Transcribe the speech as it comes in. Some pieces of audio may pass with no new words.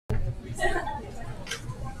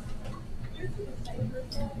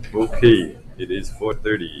Okay, it is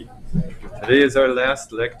 4:30. Today is our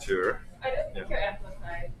last lecture. I don't think you're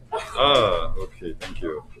amplified. Okay, thank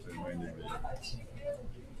you for reminding me.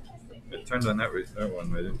 I turned on that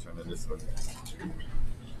one, I didn't turn on this one.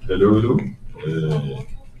 Hello, hello.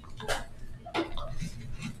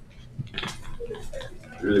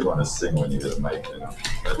 I really want to sing when you hit a mic,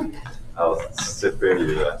 but I'll spare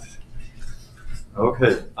you that.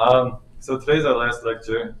 Okay, so today's our last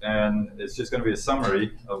lecture, and it's just going to be a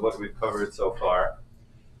summary of what we've covered so far.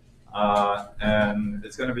 And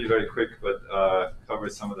it's going to be very quick, but cover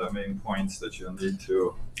some of the main points that you'll need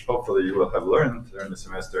to, hopefully you will have learned during the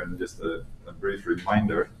semester, and just a brief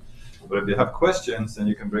reminder. But if you have questions, then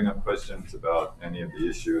you can bring up questions about any of the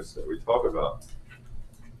issues that we talk about.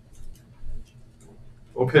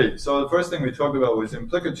 Okay, so the first thing we talked about was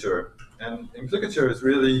implicature. And implicature is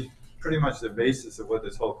really pretty much the basis of what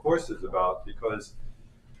this whole course is about, because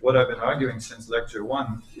what I've been arguing since lecture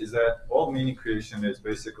 1 is that all meaning creation is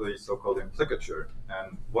basically so-called implicature.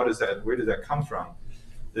 And what is that? Where did that come from?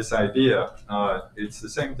 This idea, it's the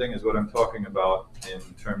same thing as what I'm talking about in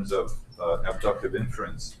terms of abductive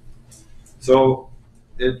inference. So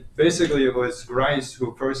it was Rice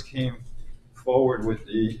who first came forward with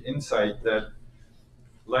the insight that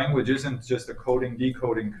language isn't just a coding,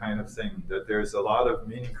 decoding kind of thing, that there's a lot of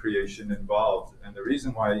meaning creation involved. And the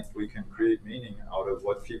reason why we can create meaning out of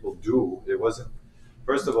what people do, it wasn't,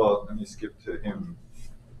 first of all, let me skip to him.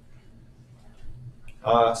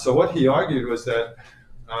 So what he argued was that,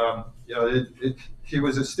 he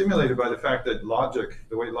was stimulated by the fact that logic,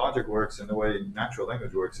 the way logic works and the way natural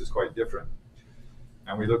language works is quite different.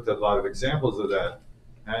 And we looked at a lot of examples of that.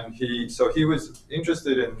 And he was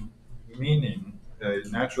interested in meaning,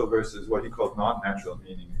 natural versus what he called non-natural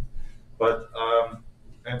meaning. But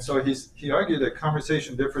and so he argued that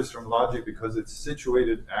conversation differs from logic because it's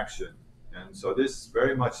situated action. And so this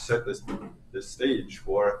very much set the stage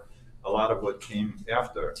for a lot of what came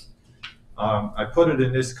after. I put it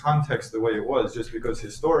in this context the way it was just because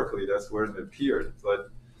historically that's where it appeared.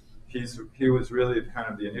 But he was really kind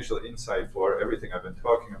of the initial insight for everything I've been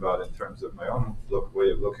talking about in terms of my own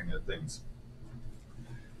way of looking at things.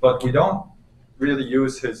 But we don't really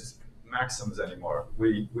use his maxims anymore.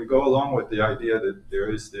 We go along with the idea that there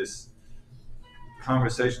is this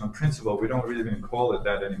conversational principle. We don't really even call it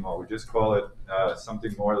that anymore. We just call it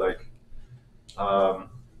something more like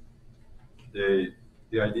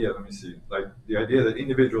the idea, let me see, like the idea that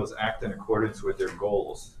individuals act in accordance with their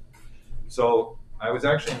goals. So I was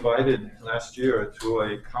actually invited last year to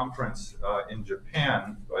a conference in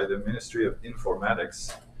Japan by the Ministry of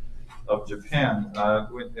Informatics of Japan, and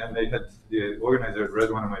the organizer had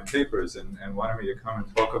read one of my papers and wanted me to come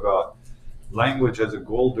and talk about language as a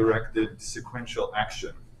goal-directed sequential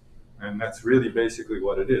action. And that's really basically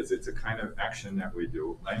what it is. It's a kind of action that we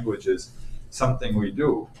do. Language is something we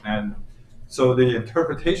do. And so the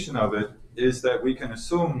interpretation of it is that we can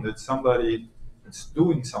assume that somebody is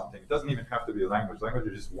doing something. It doesn't even have to be a language. Language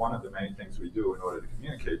is just one of the many things we do in order to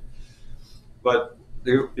communicate. But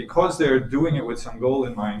because they're doing it with some goal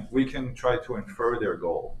in mind, we can try to infer their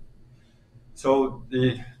goal. So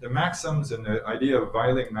the maxims and the idea of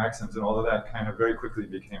violating maxims and all of that kind of very quickly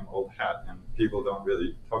became old hat, and people don't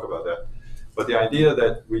really talk about that. But the idea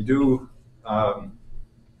that we do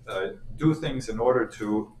things in order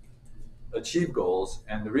to achieve goals,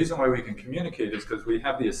 and the reason why we can communicate is because we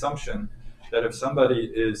have the assumption that if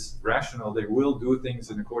somebody is rational, they will do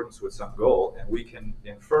things in accordance with some goal, and we can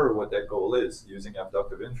infer what that goal is using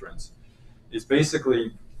abductive inference. It's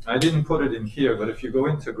basically, I didn't put it in here, but if you go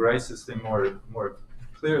into Grice's thing more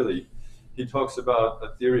clearly, he talks about a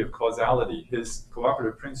theory of causality. His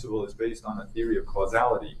cooperative principle is based on a theory of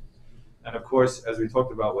causality. And of course, as we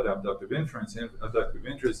talked about what abductive inference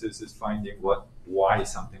is finding why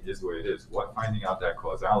something is the way it is, finding out that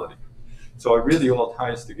causality. So it really all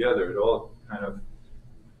ties together. It all kind of,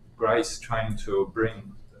 Grice trying to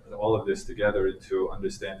bring all of this together into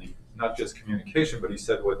understanding not just communication, but he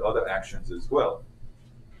said with other actions as well.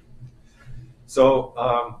 So,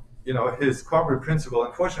 his cooperative principle,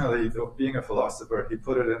 unfortunately, being a philosopher, he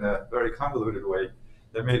put it in a very convoluted way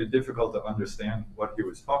that made it difficult to understand what he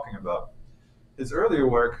was talking about. His earlier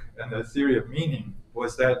work and the theory of meaning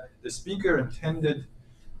was that the speaker intended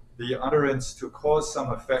the utterance to cause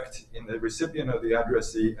some effect in the recipient of the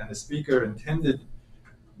addressee, and the speaker intended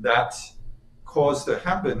that cause to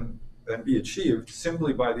happen and be achieved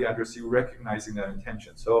simply by the addressee recognizing that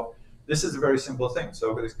intention. So this is a very simple thing.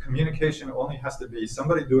 So this communication only has to be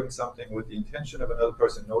somebody doing something with the intention of another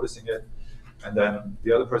person noticing it, and then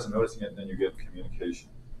the other person noticing it, and then you get communication.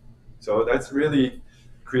 So that's really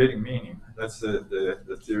creating meaning. That's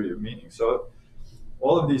the theory of meaning. So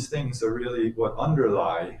all of these things are really what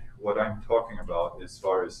underlie what I'm talking about as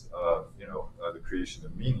far as the creation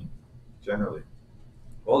of meaning generally.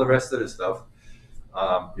 All the rest of the stuff,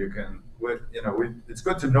 you can, it's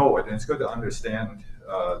good to know it, and it's good to understand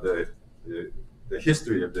the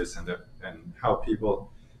history of this and how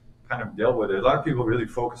people kind of dealt with it. A lot of people really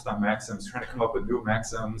focused on maxims, trying to come up with new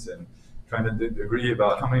maxims and trying to agree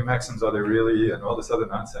about how many maxims are there really and all this other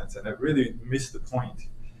nonsense, and it really missed the point.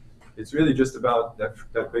 It's really just about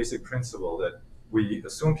that basic principle that we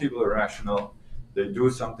assume people are rational, they do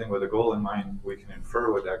something with a goal in mind, we can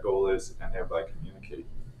infer what that goal is and thereby communicate.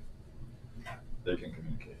 They can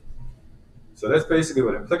communicate. So that's basically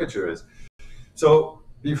what implicature is. So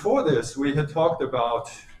before this, we had talked about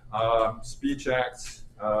speech acts.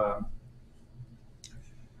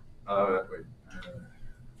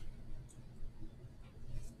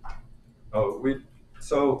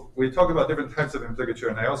 We talked about different types of implicature,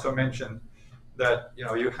 and I also mentioned that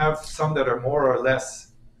you have some that are more or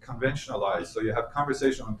less conventionalized. So you have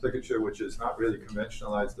conversational implicature, which is not really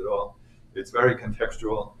conventionalized at all. It's very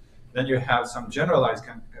contextual. Then you have some generalized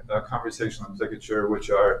conversational implicature, which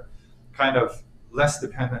are kind of less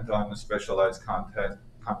dependent on the specialized context.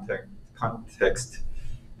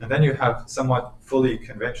 And then you have somewhat fully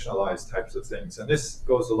conventionalized types of things. And this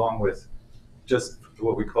goes along with just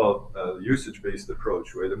what we call a usage-based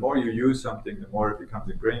approach, where the more you use something, the more it becomes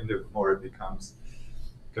ingrained, the more it becomes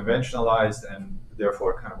conventionalized, and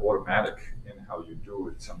therefore kind of automatic in how you do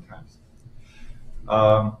it sometimes.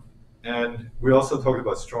 And we also talked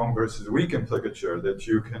about strong versus weak implicature, that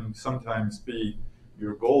you can sometimes be,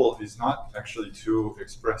 your goal is not actually to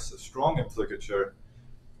express a strong implicature,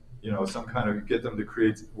 some kind of, get them to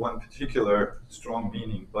create one particular strong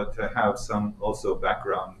meaning, but to have some also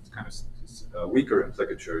background kind of weaker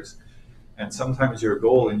implicatures. And sometimes your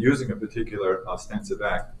goal in using a particular ostensive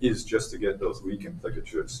act is just to get those weak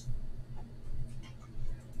implicatures.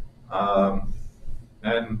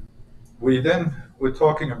 And we then were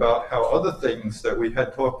talking about how other things that we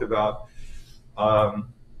had talked about,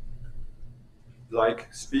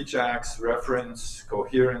 like speech acts, reference,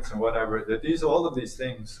 coherence, and whatever, that all of these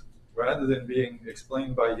things, rather than being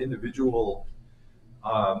explained by individual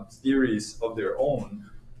theories of their own,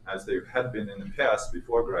 as they had been in the past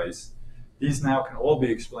before Grice, these now can all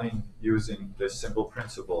be explained using this simple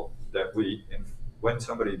principle that when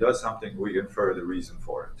somebody does something, we infer the reason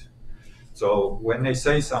for it. So when they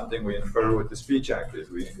say something, we infer what the speech act is.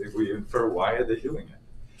 We infer why are they doing it.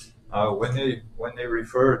 When they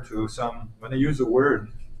refer to when they use a word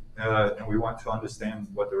and we want to understand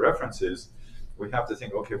what the reference is, we have to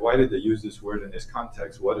think, okay, why did they use this word in this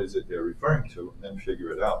context? What is it they're referring to? And then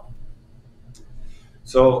figure it out.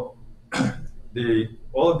 So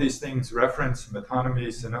all of these things, reference,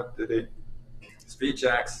 metonymy, synecdoche, speech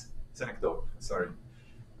acts, synecdoche, sorry.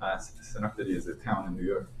 Synecdoche is a town in New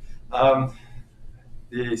York.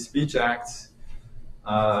 The speech acts,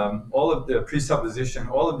 all of the presupposition,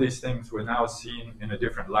 all of these things were now seen in a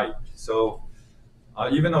different light. So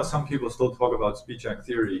even though some people still talk about speech act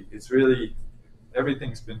theory, it's really,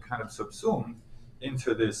 everything's been kind of subsumed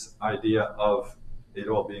into this idea of it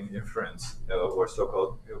all being inference, or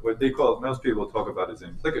so-called, most people talk about as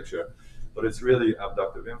implicature, but it's really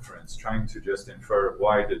abductive inference, trying to just infer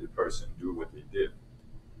why did the person do what they did.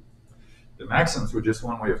 The maxims were just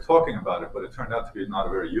one way of talking about it, but it turned out to be not a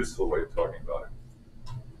very useful way of talking about it.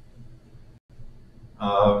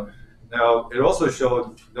 Now, it also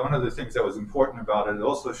showed, one of the things that was important about it, it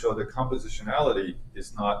also showed that compositionality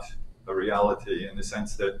is not a reality, in the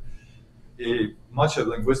sense that much of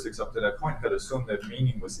linguistics up to that point had assumed that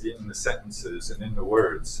meaning was in the sentences and in the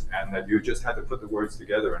words, and that you just had to put the words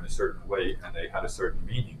together in a certain way and they had a certain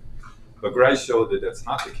meaning. But Grice showed that that's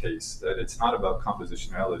not the case, that it's not about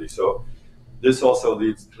compositionality. So this also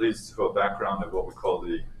leads to a background of what we call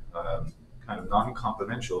the kind of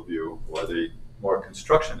non-componential view, or the more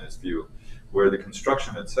constructionist view, where the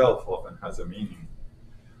construction itself often has a meaning,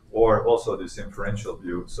 or also this inferential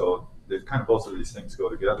view. So kind of both of these things go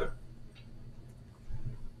together.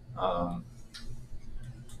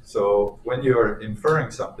 So when you're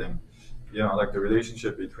inferring something, like the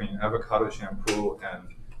relationship between avocado shampoo and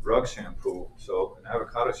rug shampoo. So an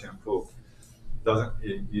avocado shampoo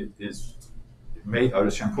is made, or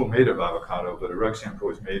a shampoo made of avocado, but a rug shampoo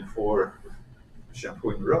is made for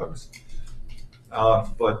shampooing rugs.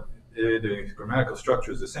 But the grammatical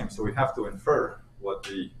structure is the same, so we have to infer what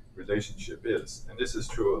the relationship is. And this is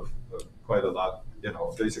true of quite a lot,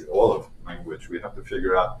 basically all of language. We have to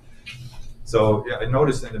figure out. So yeah, I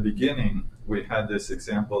noticed in the beginning, we had this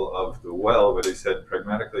example of the well, where they said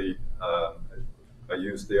pragmatically, I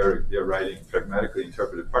used their writing, pragmatically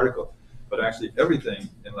interpreted particle. but actually everything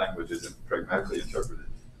in language is pragmatically interpreted.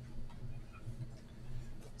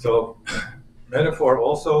 So metaphor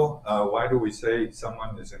also, why do we say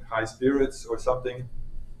someone is in high spirits or something?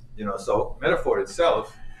 So metaphor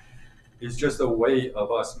itself is just a way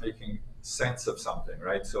of us making sense of something,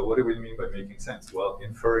 right? So what do we mean by making sense? Well,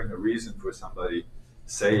 inferring a reason for somebody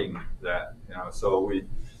saying that, so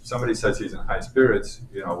somebody says he's in high spirits,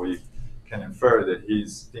 we can infer that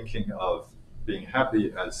he's thinking of being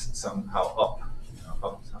happy as somehow up,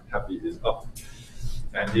 happy is up.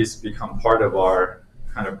 And he's become part of our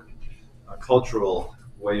kind of cultural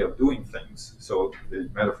way of doing things. So the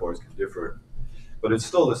metaphors can differ, but it's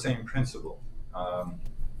still the same principle.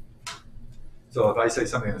 So if I say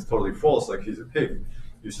something that's totally false, like he's a pig,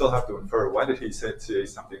 you still have to infer, why did he say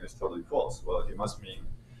something that's totally false? Well, he must mean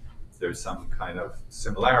there's some kind of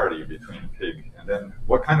similarity between a pig. And then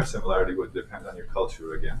what kind of similarity would depend on your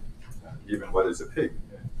culture again. Even what is a pig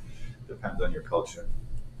depends on your culture.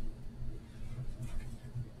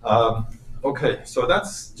 Okay, so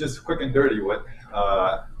that's just quick and dirty what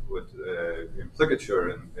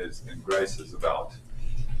implicature in Grace is about.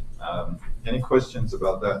 Any questions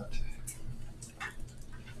about that?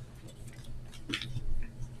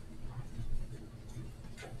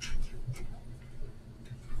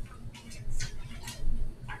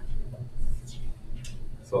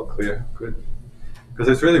 It's all clear? Good. Because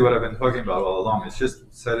it's really what I've been talking about all along. It's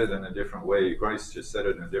just said it in a different way. Grace just said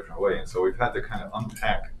it in a different way. And so we've had to kind of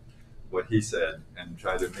unpack what he said and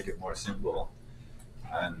try to make it more simple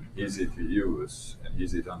and easy to use and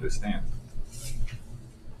easy to understand.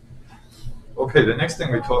 Okay, the next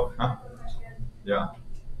thing we talk, huh? Yeah.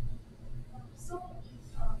 So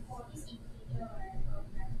for this indicator,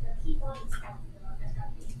 the key point is on the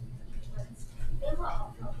adaptive influence. Then what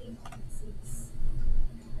about floating policies?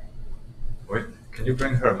 Wait, can you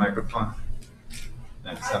bring her a microphone?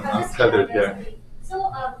 I'm tethered here. So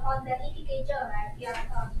on the indicator, right,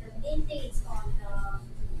 the main thing is on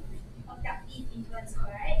the adaptive influence,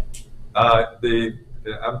 correct? The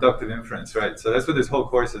abductive inference, right? So that's what this whole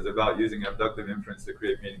course is about, using abductive inference to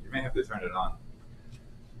create meaning. You may have to turn it on.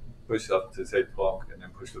 Push up to say talk, and then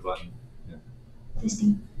push the button. Yeah.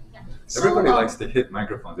 Interesting. Yeah. Everybody likes to hit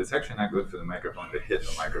microphones. It's actually not good for the microphone to hit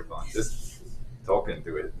the microphone. Just talk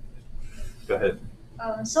into it. Go ahead.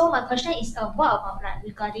 So my question is, what about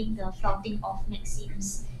regarding the flouting of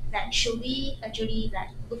maxims? Should we actually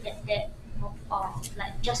look at that, or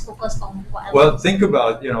just focus on whatever? Well, think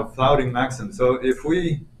about flouting maxims. So if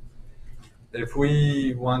we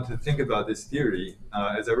want to think about this theory,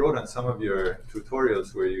 as I wrote on some of your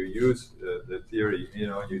tutorials where you use the theory,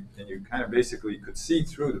 and you kind of basically could see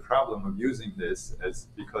through the problem of using this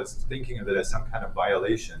because thinking of it as some kind of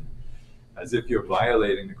violation, as if you're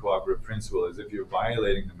violating the cooperative principle, as if you're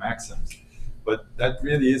violating the maxims. But that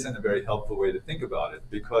really isn't a very helpful way to think about it,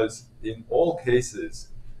 because in all cases,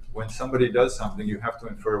 when somebody does something, you have to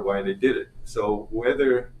infer why they did it. So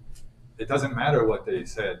whether it doesn't matter what they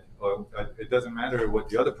said, or it doesn't matter what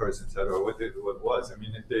the other person said, or what it was. I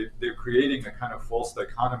mean, they're creating a kind of false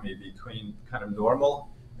dichotomy between kind of normal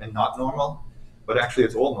and not normal, but actually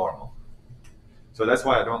it's all normal. So that's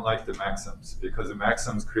why I don't like the maxims, because the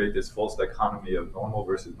maxims create this false dichotomy of normal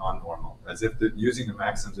versus non-normal, as if using the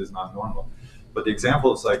maxims is not normal. But the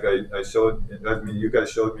examples like I showed, you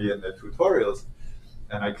guys showed me in the tutorials,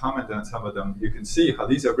 and I commented on some of them, you can see how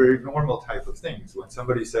these are very normal type of things. When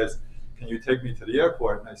somebody says, can you take me to the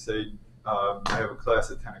airport? And I say, I have a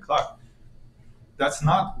class at 10 o'clock. That's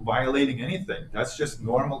not violating anything. That's just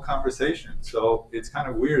normal conversation. So it's kind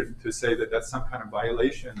of weird to say that that's some kind of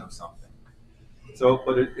violation of something. So,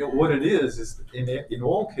 but what it is in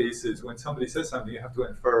all cases, when somebody says something, you have to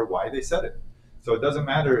infer why they said it. So it doesn't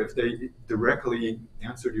matter if they directly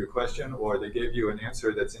answered your question or they gave you an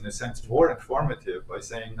answer that's in a sense more informative by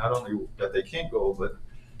saying not only that they can't go, but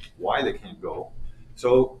why they can't go.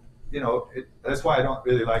 So, that's why I don't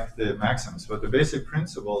really like the maxims. But the basic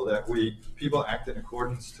principle that people act in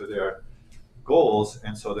accordance to their goals,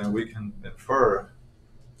 and so then we can infer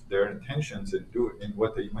their intentions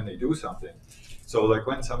when they do something. So like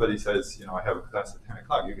when somebody says, I have a class at 10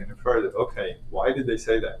 o'clock, you can infer that, okay, why did they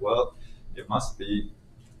say that? Well, it must be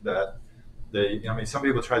that some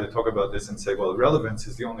people try to talk about this and say, well, relevance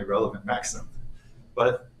is the only relevant maxim.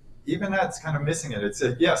 But even that's kind of missing it. It's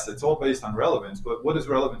yes, it's all based on relevance, but what does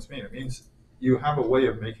relevance mean? It means you have a way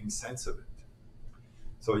of making sense of it.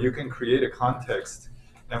 So you can create a context,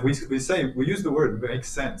 and we use the word make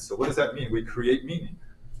sense. So what does that mean? We create meaning.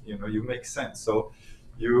 You make sense. So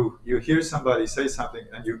you hear somebody say something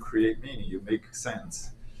and you create meaning. You make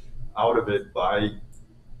sense out of it by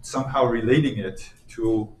somehow relating it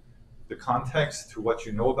to the context to what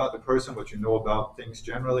you know about the person, what you know about things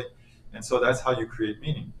generally. And so that's how you create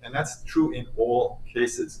meaning. And that's true in all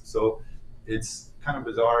cases. So it's kind of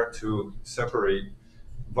bizarre to separate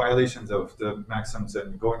violations of the maxims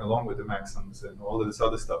and going along with the maxims and all of this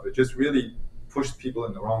other stuff. It just really pushed people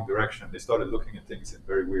in the wrong direction. They started looking at things in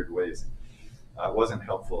very weird ways. It wasn't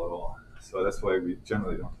helpful at all. So that's why we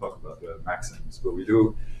generally don't talk about the maxims, but we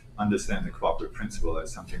do understand the cooperative principle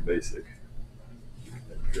as something basic.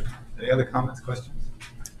 Any other comments, questions?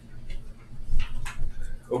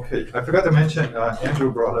 Okay, I forgot to mention, Andrew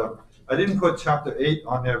brought up, I didn't put chapter 8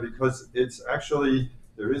 on there because it's actually,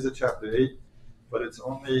 there is a chapter 8, but it's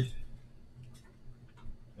only,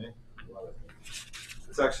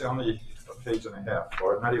 it's actually only a page and a half,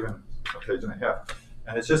 or not even a page and a half.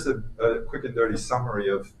 And it's just a quick and dirty summary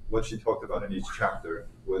of what she talked about in each chapter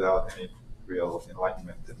without any real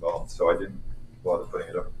enlightenment involved. So I didn't bother putting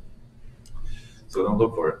it up. So don't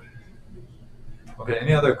look for it. Okay,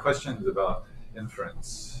 any other questions about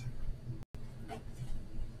inference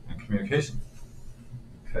and communication?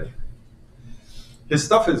 Okay. His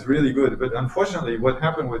stuff is really good, but unfortunately what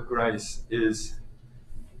happened with Grice is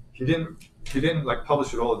he didn't like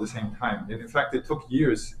publish it all at the same time. And in fact, it took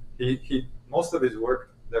years. He most of his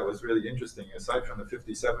work that was really interesting, aside from the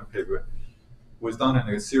 57 paper, was done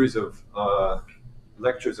in a series of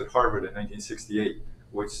lectures at Harvard in 1968,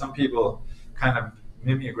 which some people kind of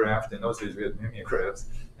mimeographed. In those days we had mimeographs,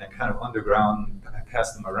 and kind of underground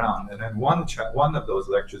passed them around. And then one of those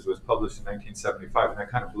lectures was published in 1975, and that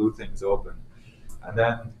kind of blew things open. And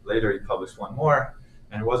then later he published one more,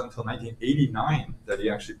 and it wasn't until 1989 that he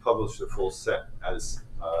actually published the full set as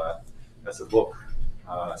a book.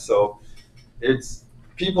 So it's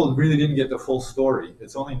people really didn't get the full story.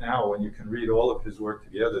 It's only now when you can read all of his work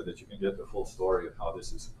together that you can get the full story of how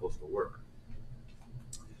this is supposed to work.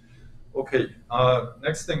 Okay,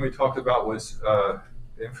 next thing we talked about was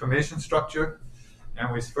information structure.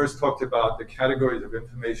 And we first talked about the categories of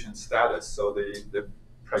information status. So the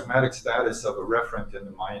pragmatic status of a referent in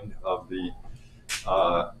the mind of the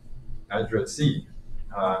addressee.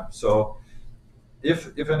 So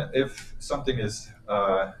if something is,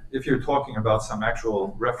 if you're talking about some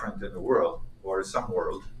actual referent in the world or some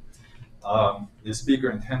world, the speaker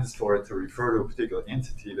intends for it to refer to a particular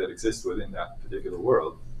entity that exists within that particular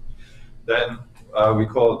world. Then we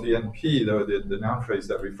call it the NP, the noun phrase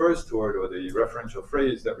that refers to it, or the referential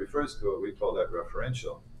phrase that refers to it, we call that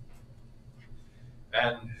referential.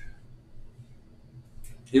 And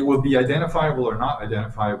it will be identifiable or not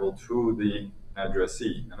identifiable to the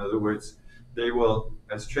addressee. In other words, they will,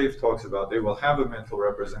 as Chafe talks about, they will have a mental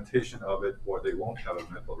representation of it, or they won't have a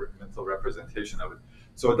mental representation of it.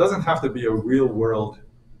 So it doesn't have to be a real world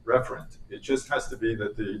referent. It just has to be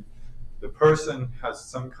that the person has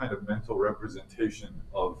some kind of mental representation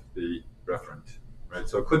of the referent, right?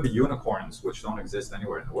 So it could be unicorns, which don't exist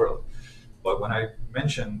anywhere in the world. But when I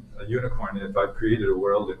mention a unicorn, if I've created a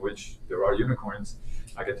world in which there are unicorns,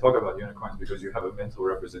 I can talk about unicorns because you have a mental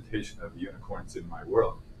representation of unicorns in my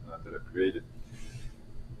world that I've created.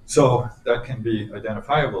 So that can be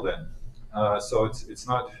identifiable then. So it's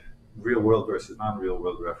not real world versus non-real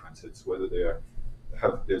world reference. It's whether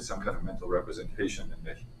there's some kind of mental representation in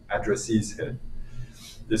the addressee's head.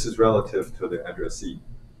 This is relative to the addressee.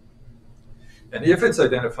 And if it's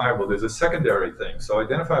identifiable, there's a secondary thing. So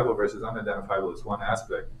identifiable versus unidentifiable is one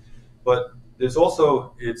aspect. But there's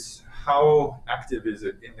also, it's how active is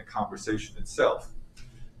it in the conversation itself.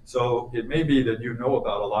 So it may be that you know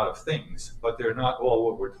about a lot of things, but they're not all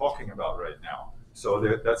what we're talking about right now. So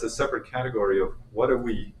that's a separate category of what are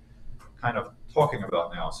we kind of talking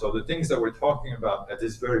about now. So the things that we're talking about at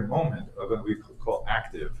this very moment are what we call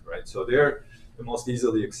active, right? So they're the most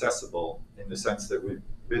easily accessible in the sense that we've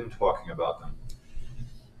been talking about them.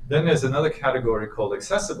 Then there's another category called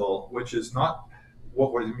accessible, which is not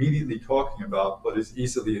what we're immediately talking about, but is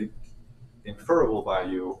easily inferable by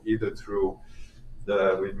you, either through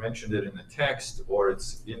we mentioned it in the text, or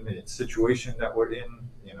it's in the situation that we're in,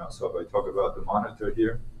 so if I talk about the monitor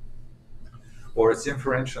here, or it's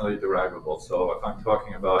inferentially derivable. So if I'm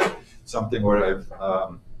talking about something where I've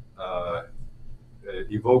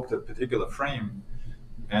evoked a particular frame,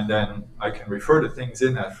 and then I can refer to things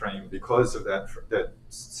in that frame because of that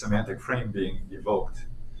semantic frame being evoked.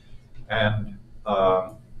 And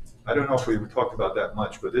I don't know if we've talked about that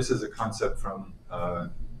much, but this is a concept from,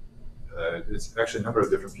 it's actually a number of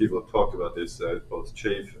different people have talked about this, both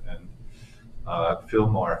Chafe and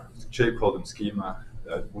Fillmore. Chafe called them schema,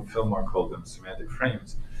 Fillmore called them semantic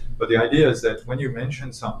frames. But the idea is that when you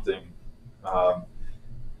mention something,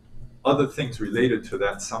 other things related to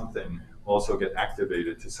that something also get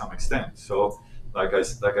activated to some extent. So I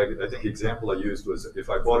think the example I used was if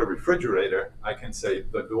I bought a refrigerator, I can say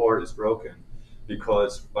the door is broken,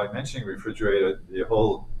 because by mentioning refrigerator, the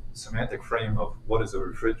whole semantic frame of what does a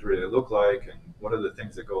refrigerator look like and what are the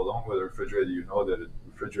things that go along with a refrigerator, you know that a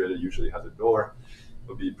refrigerator usually has a door. It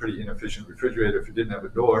would be a pretty inefficient refrigerator if it didn't have a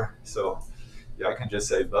door. So yeah, I can just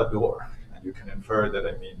say the door, and you can infer that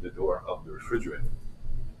I mean the door of the refrigerator.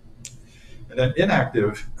 And then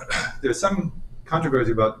inactive, there's some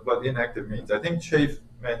controversy about what inactive means. I think Chafe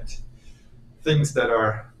meant things that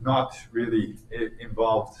are not really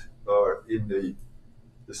involved or in the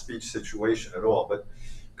speech situation at all. But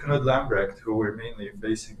Knud Lambrecht, who we're mainly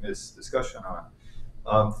basing this discussion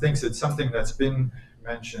on, thinks it's something that's been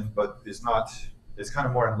mentioned but is not, it's kind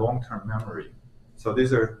of more in long-term memory. So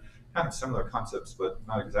these are kind of similar concepts, but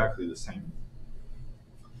not exactly the same.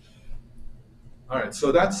 All right,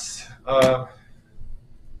 so that's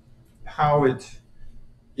how it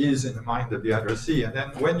is in the mind of the addressee. And then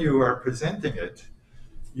when you are presenting it,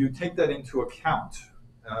 you take that into account.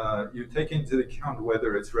 You take into account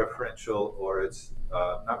whether it's referential or it's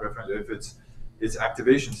not referential. If it's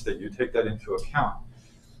activation state, you take that into account.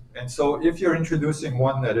 And so if you're introducing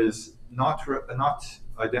one that is not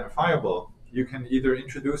identifiable, you can either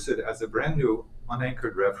introduce it as a brand new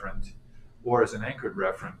unanchored referent or as an anchored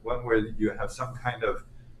referent, one where you have some kind of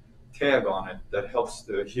tag on it that helps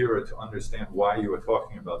the hearer to understand why you are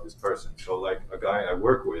talking about this person. So like a guy I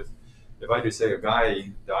work with, if I just say a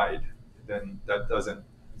guy died, then that doesn't,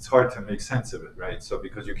 it's hard to make sense of it, right? So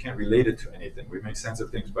because you can't relate it to anything. We make sense of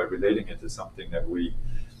things by relating it to something that we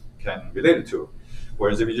can relate it to.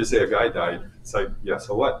 Whereas if you just say a guy died, it's like, yeah,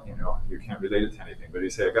 so what? You know, you can't relate it to anything. But if you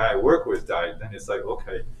say a guy I work with died, then it's like,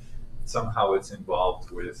 okay, somehow it's involved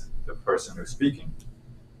with the person who's speaking.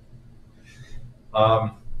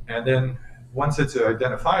 And then once it's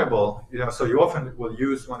identifiable, you know, so you often will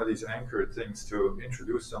use one of these anchored things to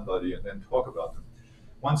introduce somebody and then talk about them.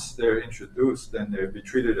 Once they're introduced, then they'll be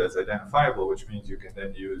treated as identifiable, which means you can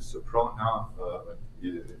then use a pronoun,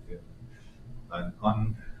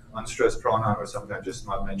 an unstressed pronoun, or sometimes just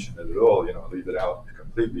not mention it at all, you know, leave it out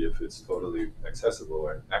completely if it's totally accessible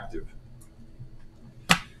or active.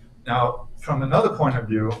 Now, from another point of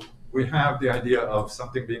view, we have the idea of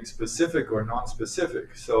something being specific or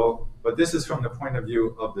non-specific. So, but this is from the point of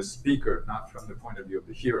view of the speaker, not from the point of view of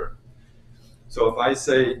the hearer. So if I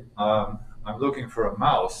say, I'm looking for a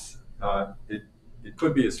mouse, it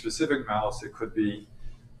could be a specific mouse, it could be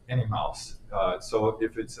any mouse. So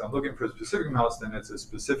if it's, I'm looking for a specific mouse, then it's a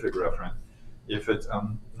specific referent. If it's, if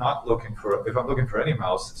I'm looking for any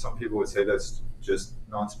mouse, some people would say that's just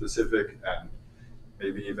non-specific and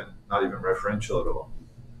maybe even not even referential at all.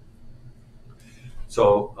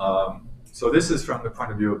 So, so this is from the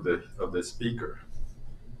point of view of the speaker.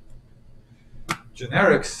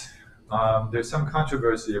 Generics, there's some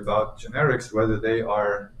controversy about generics, whether they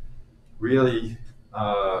are really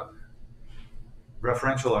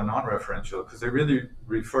referential or non-referential, because they really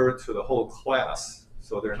refer to the whole class.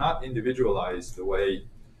 So they're not individualized the way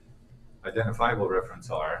identifiable referents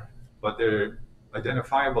are, but they're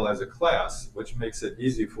identifiable as a class, which makes it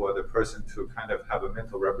easy for the person to kind of have a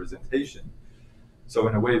mental representation. So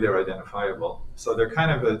in a way, they're identifiable. So they're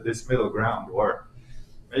kind of this middle ground, or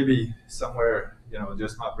maybe somewhere, you know,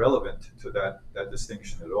 just not relevant to that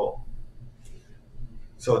distinction at all.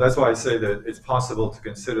 So that's why I say that it's possible to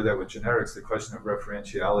consider that with generics, the question of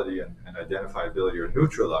referentiality and identifiability are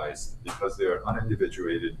neutralized because they are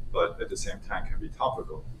unindividuated, but at the same time can be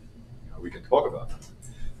topical. You know, we can talk about them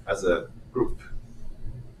as a group.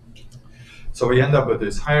 So we end up with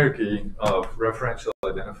this hierarchy of referential,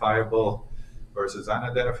 identifiable versus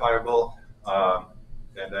unidentifiable.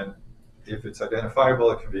 And then if it's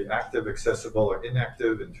identifiable, it can be active, accessible, or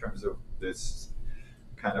inactive in terms of this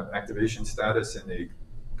kind of activation status in the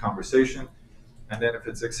conversation. And then if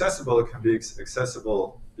it's accessible, it can be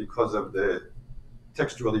accessible because of the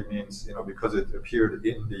textually means, you know, because it appeared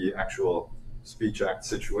in the actual speech act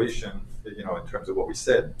situation, you know, in terms of what we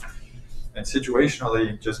said. And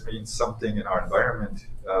situationally just means something in our environment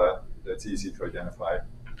that's easy to identify.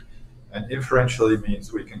 And inferentially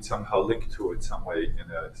means we can somehow link to it some way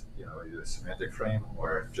in a, you know, either semantic frame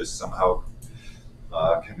or just somehow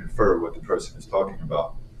can infer what the person is talking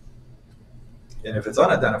about. And if it's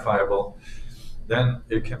unidentifiable, then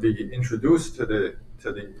it can be introduced to the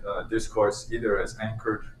discourse either as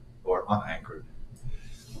anchored or unanchored.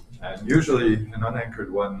 And usually an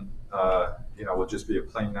unanchored one, you know, will just be a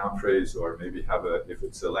plain noun phrase, or maybe have a, if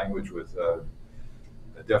it's a language with a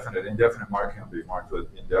definite, indefinite marking, will be marked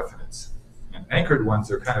with indefinites. And anchored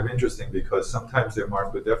ones are kind of interesting because sometimes they're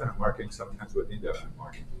marked with definite marking, sometimes with indefinite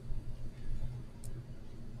marking.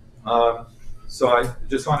 So I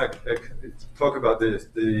just want to talk about this.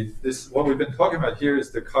 What we've been talking about here is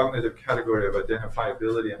the cognitive category of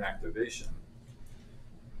identifiability and activation,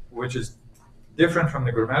 which is different from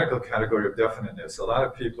the grammatical category of definiteness. A lot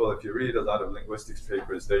of people, if you read a lot of linguistics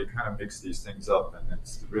papers, they kind of mix these things up, and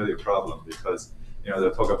it's really a problem because they'll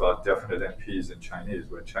talk about definite NPs in Chinese,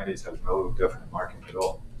 where Chinese has no definite marking at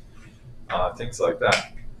all. Things like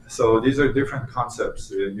that. So these are different concepts.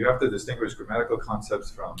 You have to distinguish grammatical concepts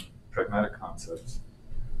from pragmatic concepts.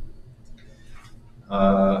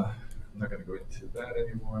 I'm not going to go into that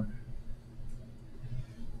anymore.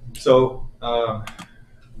 So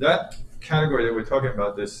that category that we're talking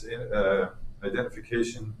about, this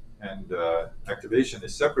identification and activation,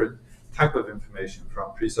 is separate type of information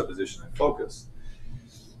from presupposition and focus.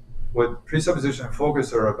 What presupposition and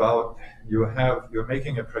focus are about, you're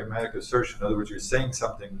making a pragmatic assertion. In other words, you're saying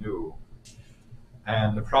something new.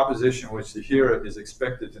 And the proposition which the hearer is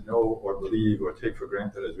expected to know or believe or take for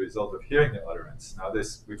granted as a result of hearing the utterance. Now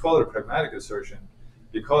we call it a pragmatic assertion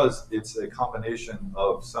because it's a combination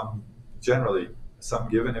of some kind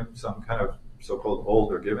of so-called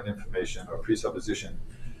old or given information or presupposition,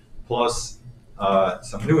 plus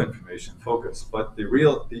some new information, focus. But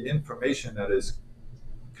the information that is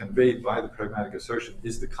conveyed by the pragmatic assertion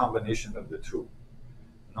is the combination of the two,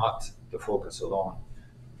 not the focus alone,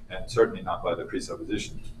 and certainly not by the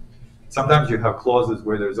presupposition. Sometimes you have clauses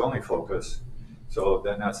where there's only focus, so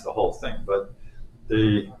then that's the whole thing. But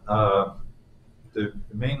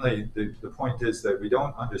mainly the point is that we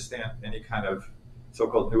don't understand any kind of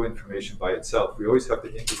so-called new information by itself. We always have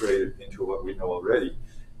to integrate it into what we know already,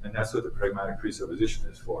 and that's what the pragmatic presupposition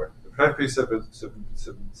is for. The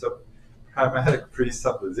pragmatic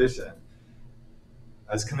presupposition,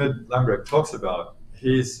 as Knut Lambrecht talks about,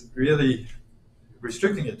 he's really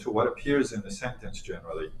restricting it to what appears in the sentence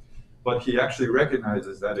generally, but he actually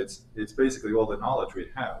recognizes that it's basically all the knowledge we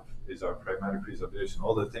have is our pragmatic presupposition,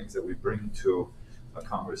 all the things that we bring to a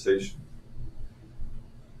conversation.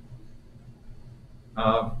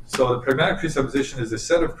 So the pragmatic presupposition is a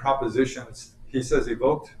set of propositions, he says,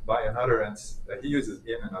 evoked by an utterance. He uses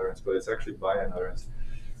in an utterance, but it's actually by an utterance,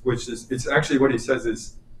 it's actually what he says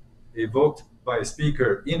is evoked by a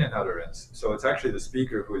speaker in an utterance. So it's actually the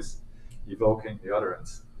speaker who is evoking the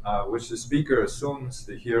utterance, which the speaker assumes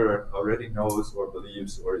the hearer already knows or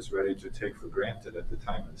believes or is ready to take for granted at the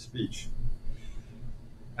time of the speech.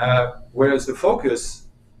 Whereas the focus,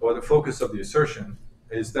 or the focus of the assertion,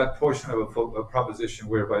 is that portion of a proposition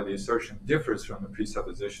whereby the assertion differs from the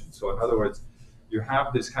presupposition. So in other words, you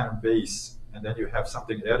have this kind of base, and then you have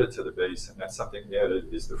something added to the base, and that something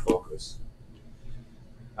added is the focus.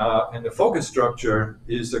 And the focus structure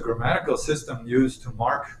is a grammatical system used to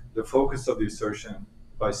mark the focus of the assertion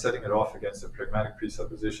by setting it off against a pragmatic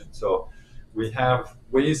presupposition. So we have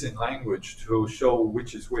ways in language to show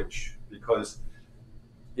which is which, because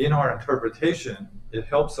in our interpretation, it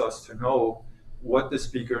helps us to know what the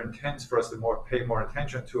speaker intends for us to pay more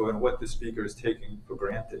attention to and what the speaker is taking for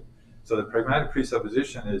granted. So the pragmatic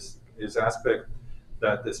presupposition is aspect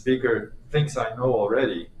that the speaker thinks I know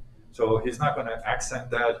already. So he's not going to accent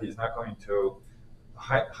that, he's not going to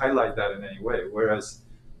highlight that in any way. Whereas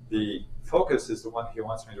the focus is the one he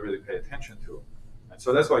wants me to really pay attention to. And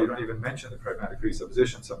so that's why you don't even mention the pragmatic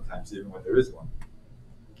presupposition sometimes, even when there is one.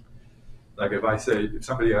 Like if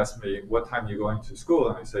somebody asks me, what time are you going to school?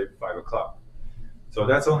 And I say 5 o'clock. So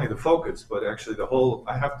that's only the focus, but actually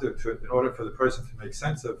I have to, in order for the person to make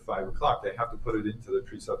sense of 5 o'clock, they have to put it into the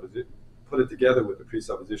presupposition, put it together with the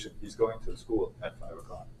presupposition, he's going to school at 5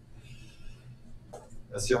 o'clock.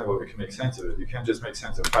 That's the only way we can make sense of it. You can't just make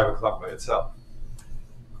sense of 5 o'clock by itself.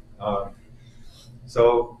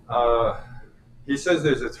 He says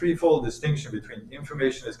there's a threefold distinction between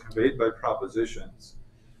information as conveyed by propositions,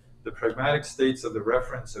 the pragmatic states of the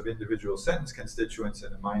reference of individual sentence constituents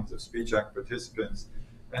in the minds of speech act participants,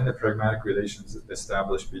 and the pragmatic relations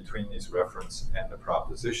established between these reference and the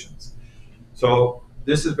propositions. So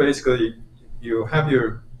this is basically, you have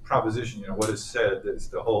your proposition, what is said is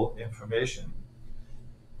the whole information.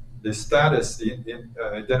 The status, the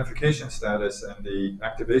identification status and the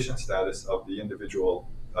activation status of the individual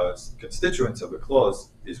constituents of the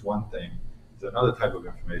clause is one thing, is another type of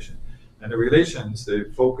information. And the relations,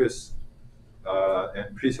 the focus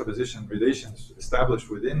and presupposition relations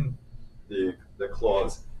established within the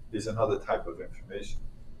clause is another type of information.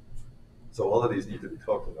 So all of these need to be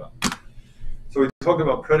talked about. So we talked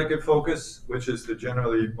about predicate focus, which is the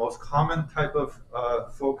generally most common type of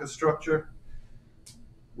focus structure,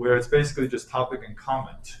 where it's basically just topic and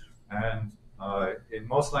comment. And in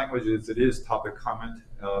most languages, it is topic comment,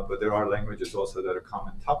 but there are languages also that are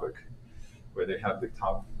common topic, where they have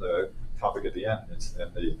the topic at the end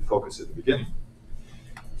and the focus at the beginning.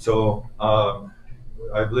 So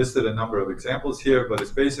I've listed a number of examples here, but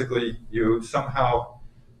it's basically you somehow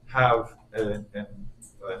have an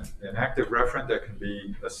active referent that can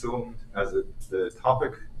be assumed as the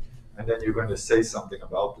topic, and then you're going to say something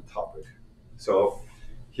about the topic. So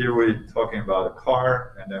here we're talking about a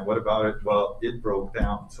car, and then what about it? Well, it broke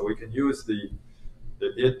down. So we can use the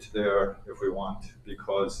it there if we want,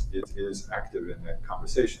 because it is active in that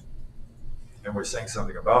conversation. And we're saying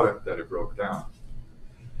something about it, that it broke down.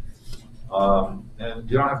 And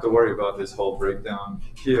you don't have to worry about this whole breakdown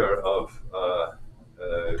here of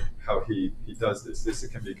how he does this. This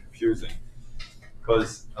can be confusing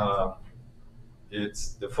because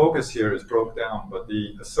it's the focus here is broke down, but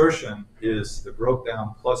the assertion is the broke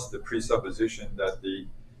down plus the presupposition that the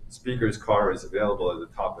speaker's car is available as a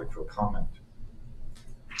topic for comment.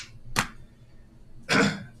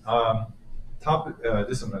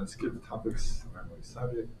 This I'm going to skip the topics.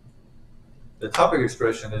 Subject. The topic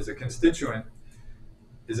expression is a constituent.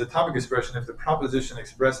 Is a topic expression if the proposition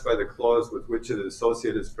expressed by the clause with which it is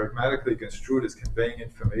associated is pragmatically construed as conveying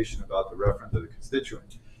information about the referent of the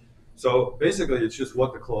constituent. So basically, it's just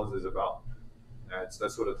what the clause is about.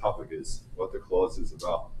 That's what a topic is, what the clause is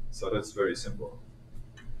about. So that's very simple.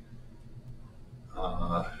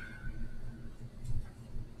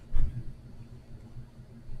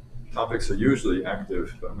 Topics are usually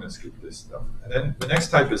active, but I'm going to skip this stuff. And then the next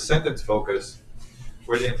type is sentence focus,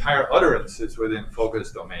 where the entire utterance is within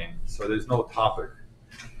focus domain. So there's no topic.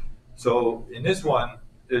 So in this one,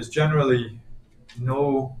 there's generally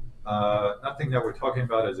nothing that we're talking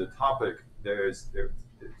about as a topic.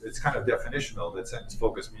 It's kind of definitional that sentence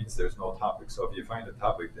focus means there's no topic. So if you find a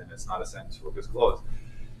topic, then it's not a sentence focus clause.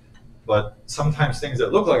 But sometimes things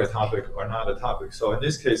that look like a topic are not a topic. So in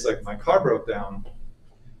this case, like my car broke down,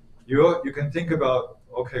 you can think about,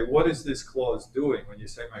 okay, what is this clause doing when you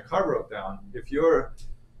say my car broke down? If you're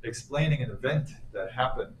explaining an event that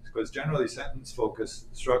happened, because generally sentence focus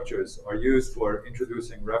structures are used for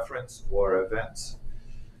introducing reference or events.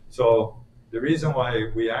 So the reason why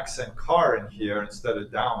we accent car in here instead of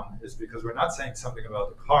down is because we're not saying something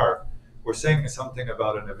about the car, we're saying something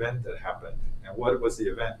about an event that happened. And what was the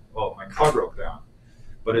event? Oh, my car broke down.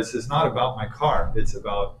 But it's not about my car, it's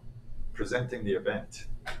about presenting the event.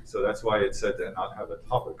 So that's why it said to not have a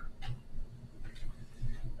topic.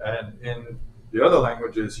 And in the other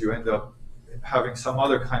languages, you end up having some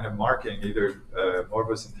other kind of marking, either more of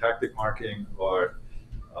a syntactic marking or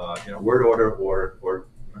word order or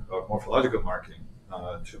morphological marking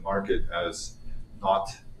to mark it as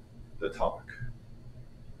not the topic.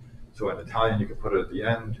 So in Italian, you can put it at the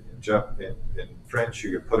end. In French,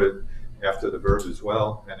 you can put it after the verb as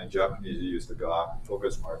well. And in Japanese, you use the ga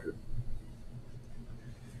focus marker.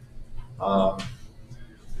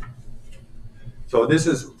 So this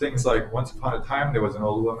is things like once upon a time there was an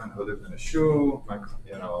old woman who lived in a shoe.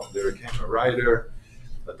 There came a rider.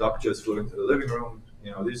 A duck just flew into the living room.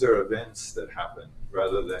 These are events that happen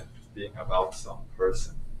rather than being about some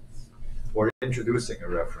person or introducing a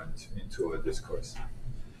reference into a discourse.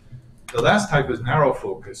 The last type is narrow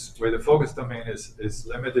focus, where the focus domain is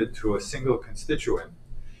limited to a single constituent.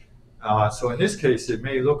 So in this case, it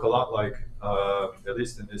may look a lot like, at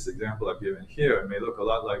least in this example I've given here, it may look a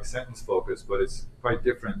lot like sentence focus, but it's quite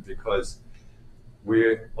different because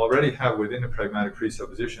we already have within the pragmatic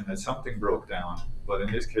presupposition that something broke down, but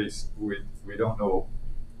in this case, we don't know.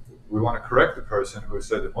 We want to correct the person who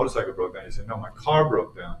said the motorcycle broke down. He said, no, my car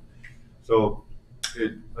broke down. So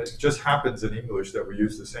it just happens in English that we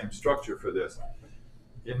use the same structure for this.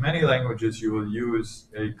 In many languages, you will use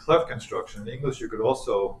a clef construction. In English, you could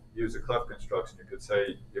also use a clef construction. You could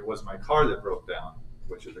say, it was my car that broke down,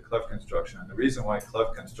 which is a clef construction. And the reason why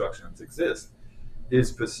clef constructions exist is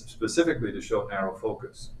specifically to show narrow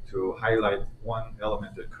focus, to highlight one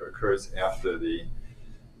element that occurs after the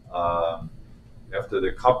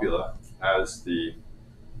copula as the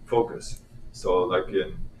focus. So like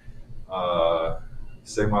in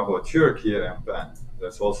C'est ma voiture qui est en panne.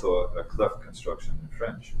 That's also a clef construction in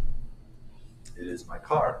French. It is my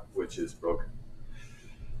car, which is broken.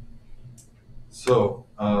 So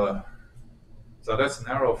that's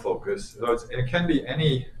narrow focus. So it can be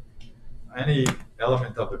any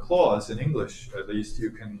element of the clause. In English, at least, you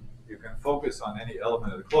can focus on any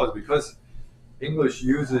element of the clause because English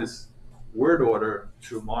uses word order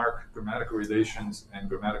to mark grammatical relations and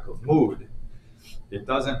grammatical mood. It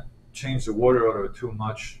doesn't change the word order too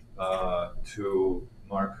much to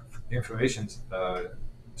mark information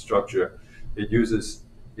structure. It uses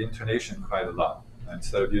intonation quite a lot.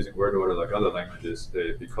 Instead of using word order like other languages,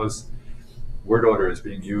 because word order is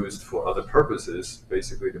being used for other purposes,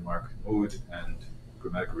 basically to mark mood and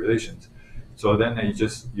grammatical relations. So then they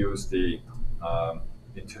just use the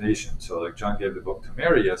intonation. So like John gave the book to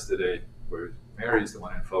Mary yesterday, where Mary's the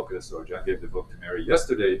one in focus, or John gave the book to Mary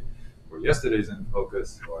yesterday, where yesterday's in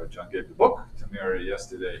focus, or John gave the book to Mary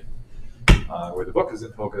yesterday, where the book is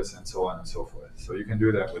in focus, and so on and so forth. So you can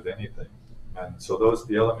do that with anything. And so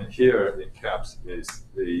the element here in caps is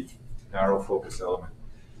the narrow focus element.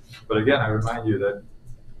 But again, I remind you that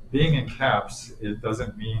being in caps, it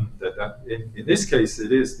doesn't mean that in this case,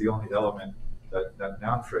 it is the only element, that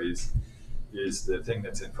noun phrase is the thing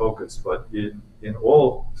that's in focus. But in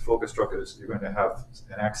all focus structures, you're going to have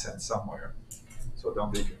an accent somewhere. So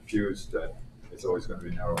don't be confused that it's always going to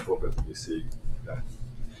be narrow focus when you see that.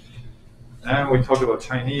 And we talked about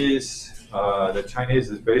Chinese. The Chinese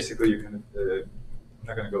is basically, you can, I'm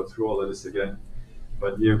not going to go through all of this again,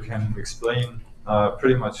 but you can explain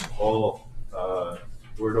pretty much all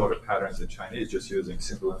word order patterns in Chinese just using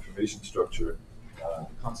simple information structure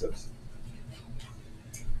concepts.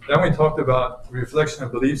 Then we talked about reflection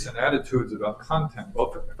of beliefs and attitudes about content.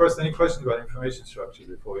 Well, first, any questions about information structure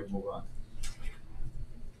before we move on?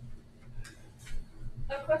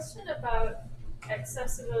 A question about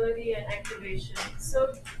accessibility and activation.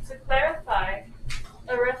 So to clarify,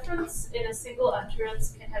 a reference in a single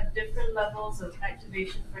utterance can have different levels of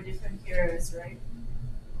activation for different hearers, right?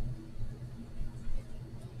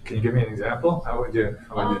 Can you give me an example? How would you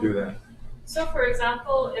do that? So for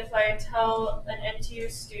example, if I tell an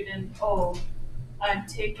NTU student, oh, I'm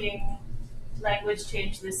taking language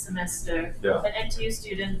change this semester, Yeah. an NTU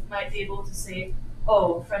student might be able to say,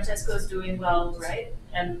 oh, Francesco's doing well, right?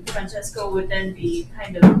 And Francesco would then be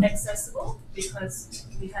kind of accessible because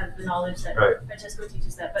we have the knowledge that Right. Francesco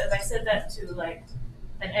teaches that. But if I said that to like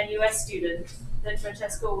an NUS student, then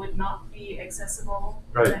Francesco would not be accessible.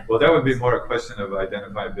 Right. Well, that would be more a question of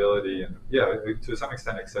identifiability and, yeah, to some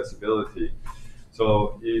extent, accessibility.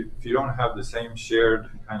 So if you don't have the same shared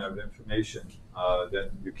kind of information, then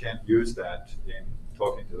you can't use that in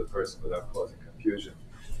talking to the person without causing confusion.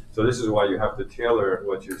 So this is why you have to tailor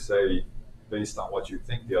what you say based on what you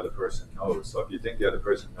think the other person knows. So if you think the other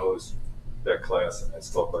person knows that class and it's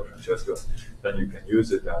taught by Francesco, then you can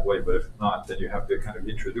use it that way. But if not, then you have to kind of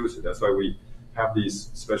introduce it. That's why we have these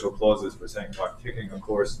special clauses for saying, I'm taking a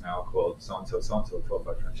course now called so-and-so, taught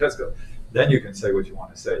by Francesco. Then you can say what you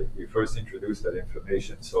want to say. You first introduce that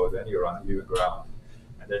information, so then you're on even ground,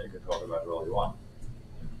 and then you can talk about it all you want.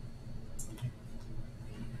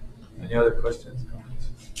 Any other questions, comments?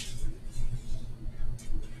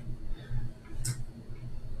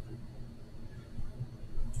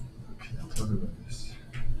 Okay, I'll talk about this.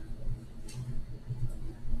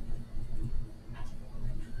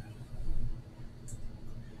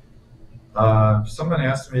 Someone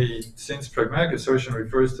asked me, since pragmatic assertion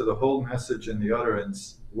refers to the whole message in the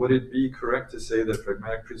utterance, would it be correct to say that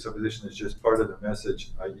pragmatic presupposition is just part of the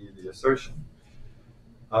message, i.e. the assertion?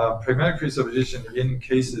 Pragmatic presupposition in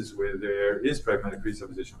cases where there is pragmatic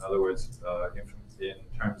presupposition, in other words, in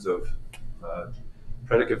terms of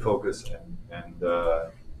predicate focus and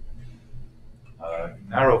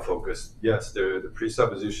narrow focus, yes, the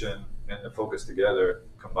presupposition and the focus together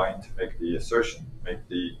combine to make the assertion, make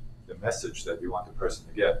the message that you want the person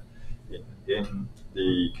to get. In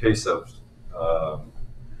the case of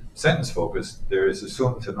sentence focus, there is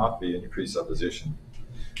assumed to not be any presupposition.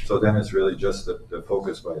 So then it's really just the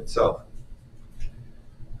focus by itself.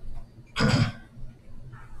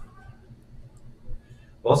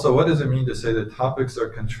 Also, what does it mean to say that topics are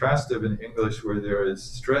contrastive in English where there is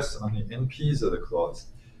stress on the NPs of the clause?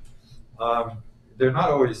 They're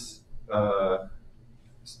not always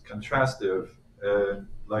contrastive.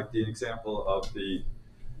 Like the example of the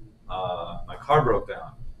my car broke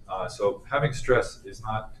down. So having stress is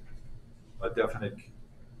not a definite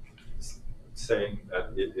saying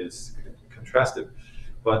that it is contrastive.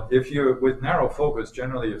 But if you're with narrow focus,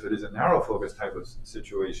 generally if it is a narrow focus type of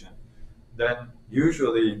situation, then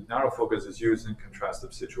usually narrow focus is used in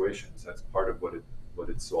contrastive situations. That's part of what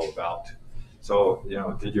it's all about. So,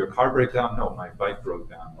 did your car break down? No, my bike broke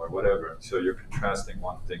down, or whatever. So you're contrasting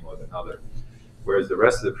one thing with another. Whereas the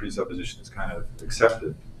rest of the presupposition is kind of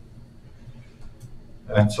accepted.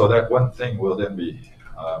 And so that one thing will then be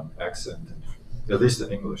accented, at least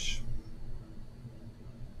in English.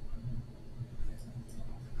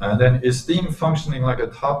 And then, is theme functioning like a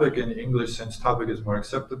topic in English since topic is more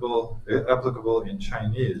applicable in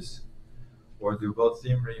Chinese? Or do both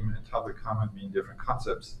theme rime and topic comment mean different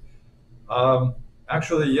concepts?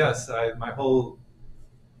 Actually, yes. My whole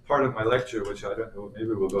part of my lecture, which I don't know, maybe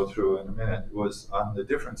we'll go through in a minute, was on the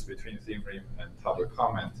difference between theme rime and topic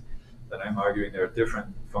comment. that I'm arguing there are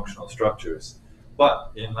different functional structures.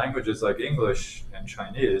 But in languages like English and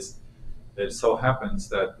Chinese, it so happens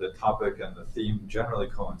that the topic and the theme generally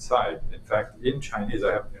coincide. In fact, in Chinese,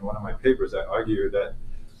 I have in one of my papers, I argue that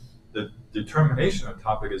the determination of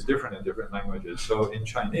topic is different in different languages. So in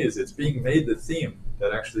Chinese, it's being made the theme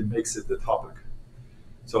that actually makes it the topic.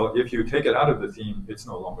 So if you take it out of the theme, it's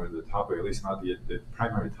no longer the topic, at least not the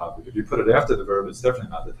primary topic. If you put it after the verb, it's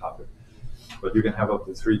definitely not the topic. But you can have up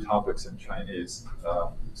to 3 topics in Chinese.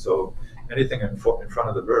 So anything in front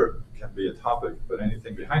of the verb can be a topic, but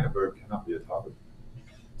anything behind the verb cannot be a topic.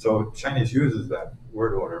 So Chinese uses that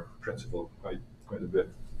word order principle quite a bit.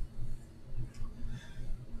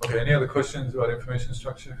 Okay, any other questions about information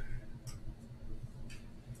structure?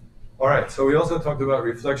 All right, so we also talked about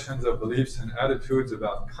reflections of beliefs and attitudes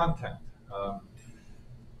about content.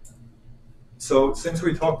 So since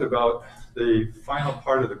we talked about the final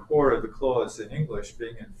part of the core of the clause in English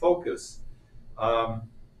being in focus,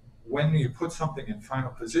 when you put something in final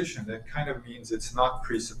position, that kind of means it's not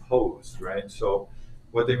presupposed, right? So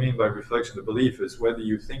what they mean by reflection of belief is whether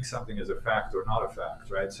you think something is a fact or not a fact,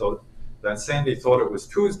 right? So that Sandy thought it was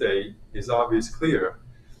Tuesday is obvious, clear.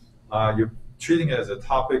 You're treating it as a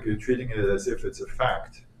topic, you're treating it as if it's a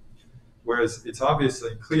fact. Whereas it's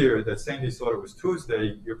obviously clear that Sandy thought it was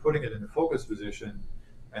Tuesday, you're putting it in the focus position,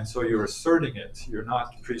 and so you're asserting it, you're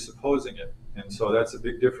not presupposing it. And so that's a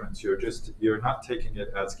big difference. You're not taking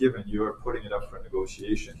it as given, you're putting it up for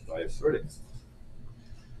negotiation by asserting it.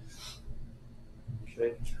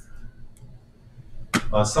 Okay.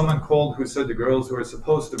 Someone called who said the girls were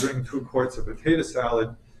supposed to bring 2 quarts of potato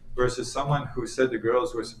salad versus someone who said the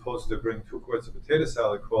girls were supposed to bring 2 quarts of potato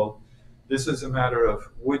salad called. This is a matter of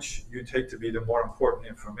which you take to be the more important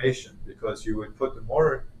information, because you would put the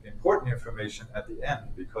more important information at the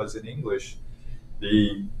end, because in English,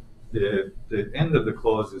 the end of the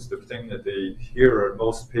clause is the thing that the hearer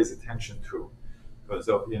most pays attention to. Because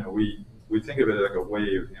we think of it like a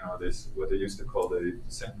wave, this what they used to call the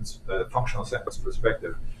functional sentence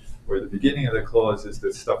perspective, where the beginning of the clause is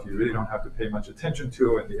the stuff you really don't have to pay much attention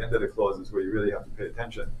to, and the end of the clause is where you really have to pay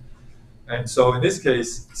attention. And so in this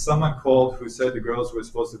case, someone called who said the girls were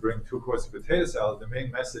supposed to bring 2 quarts of potato salad. The main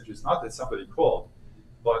message is not that somebody called,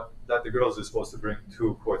 but that the girls are supposed to bring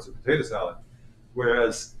 2 quarts of potato salad.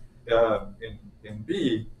 Whereas in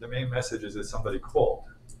B, the main message is that somebody called,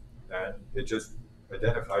 and it just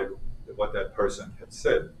identified what that person had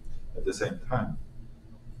said at the same time.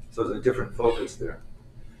 So there's a different focus there.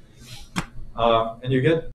 And you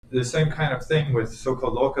get the same kind of thing with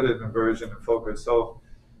so-called locative inversion and focus. So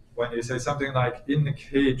when you say something like, in the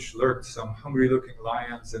cage lurked some hungry-looking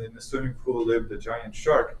lions, and in the swimming pool lived a giant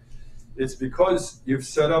shark, it's because you've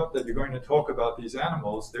set up that you're going to talk about these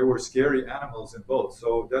animals. There were scary animals in both.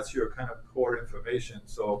 So that's your kind of core information.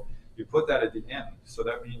 So you put that at the end. So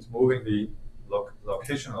that means moving the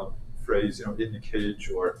locational phrase, in the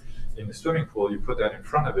cage or in the swimming pool, you put that in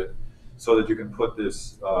front of it so that you can put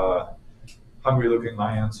this hungry-looking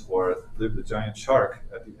lions or lived a giant shark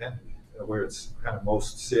at the end, where it's kind of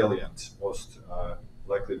most salient, most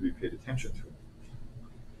likely to be paid attention to.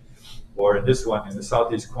 Or in this one, in the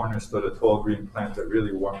southeast corner stood a tall green plant that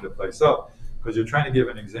really warmed the place up, because you're trying to give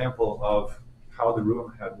an example of how the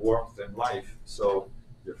room had warmth and life, so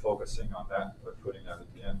you're focusing on that by putting that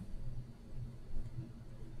at the end.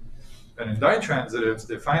 And in ditransitives,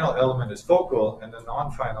 the final element is focal, and the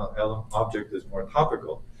non-final object is more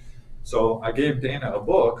topical. So I gave Dana a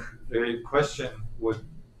book. The question would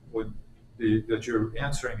be that you're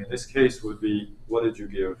answering in this case would be, what did you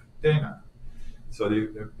give Dana? So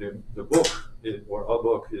the book or a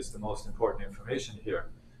book is the most important information here.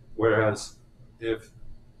 Whereas if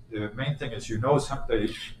the main thing is something,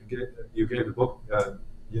 you gave the book,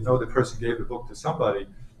 the person gave the book to somebody,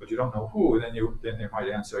 but you don't know who, then they might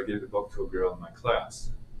answer, I gave the book to a girl in my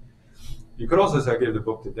class. You could also say I gave the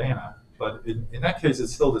book to Dana, but in that case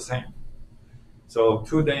it's still the same. So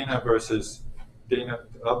to Dana versus Dana,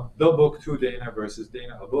 the book to Dana versus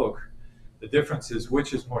Dana a book. The difference is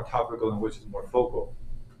which is more topical and which is more focal.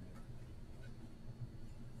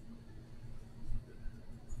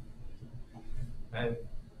 And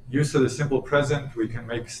use of the simple present, we can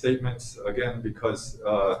make statements, again, because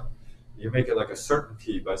you make it like a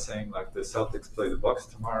certainty by saying like the Celtics play the Bucks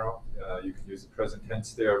tomorrow. You can use the present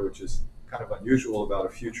tense there, which is kind of unusual about a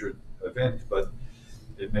future event, but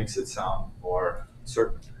it makes it sound more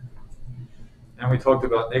certain. And we talked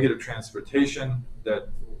about negative transportation, that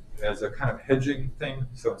as a kind of hedging thing.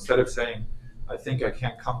 So instead of saying, I think I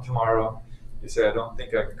can't come tomorrow, you say, I don't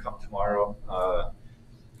think I can come tomorrow.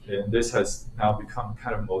 And this has now become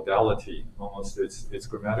kind of modality, almost. It's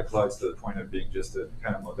grammaticalized to the point of being just a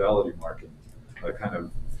kind of modality marking, a kind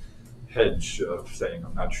of hedge of saying,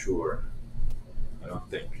 I'm not sure, I don't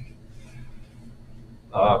think.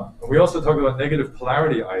 We also talk about negative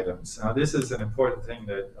polarity items. Now, this is an important thing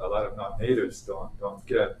that a lot of non-natives don't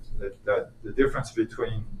get, that the difference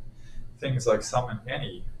between things like some and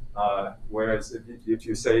any, whereas if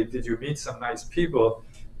you say, did you meet some nice people,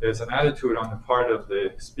 there's an attitude on the part of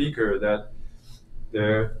the speaker that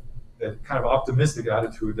they're a kind of optimistic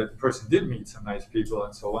attitude that the person did meet some nice people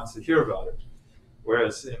and so wants to hear about it.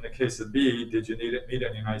 Whereas in the case of B, did you meet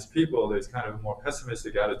any nice people, there's kind of a more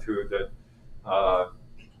pessimistic attitude that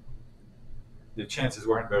the chances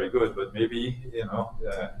weren't very good, but maybe,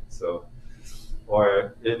 so.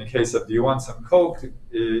 Or in the case of, do you want some Coke?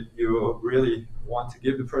 You really want to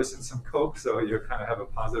give the person some Coke, so you kind of have a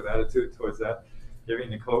positive attitude towards that, giving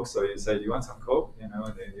the Coke. So you say, do you want some Coke? And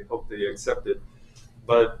then you hope they accept it.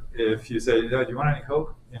 But if you say, do you want any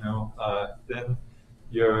Coke? Then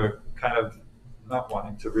you're kind of not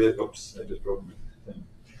wanting to really. Oops, I just broke the thing.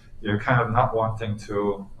 You're kind of not wanting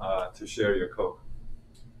to share your Coke.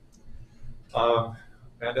 And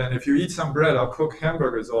then if you eat some bread, I'll cook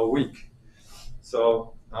hamburgers all week.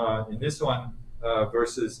 So in this one,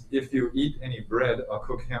 versus if you eat any bread, I'll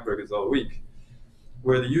cook hamburgers all week,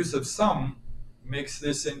 where the use of some makes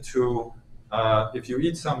this into, if you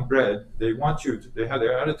eat some bread, they want you to,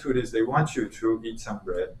 their attitude is they want you to eat some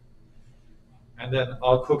bread. And then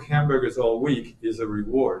I'll cook hamburgers all week is a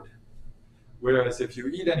reward. Whereas if you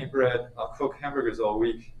eat any bread, I'll cook hamburgers all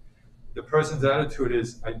week. The person's attitude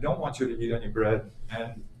is, I don't want you to eat any bread,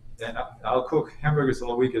 and I'll cook hamburgers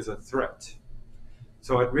all week as a threat.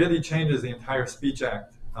 So it really changes the entire speech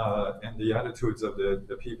act and the attitudes of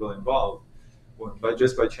the people involved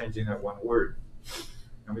just by changing that one word.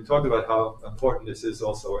 And we talked about how important this is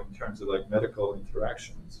also in terms of like medical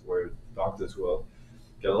interactions, where doctors will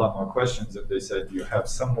get a lot more questions if they said, do you have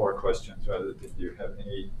some more questions, rather than do you have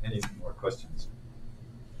any more questions.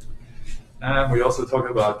 And we also talk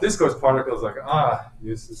about discourse particles like,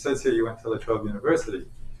 it says here you went to La Trobe University.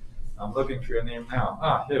 I'm looking for your name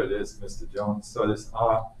now. Here it is, Mr. Jones. So this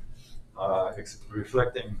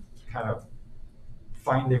reflecting kind of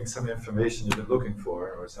finding some information you've been looking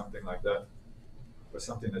for, or something like that, or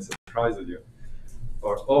something that surprises you.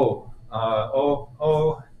 Or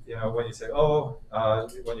when you say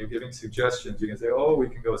when you're giving suggestions, you can say, we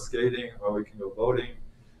can go skating, or we can go boating,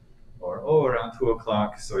 or around 2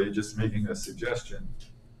 o'clock. So you're just making a suggestion,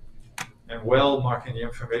 and marking the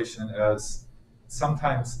information as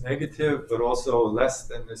sometimes negative, but also less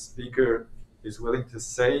than the speaker is willing to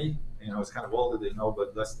say. It's kind of all that they know,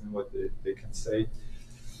 but less than what they can say.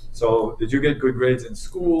 So, did you get good grades in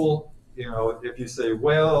school? If you say,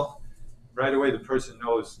 well, right away the person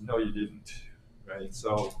knows, no, you didn't, right?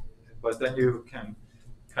 So, but then you can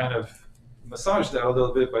kind of massage that a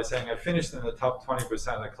little bit by saying, I finished in the top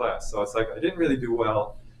 20% of the class. So it's like, I didn't really do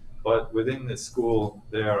well, but within the school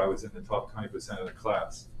there, I was in the top 20% of the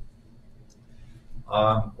class.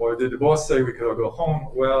 Or did the boss say we could all go home?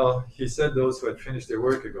 Well, he said those who had finished their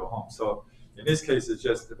work could go home. So in this case, it's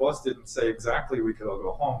just the boss didn't say exactly we could all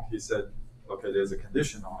go home. He said, okay, there's a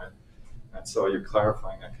condition on it. And so you're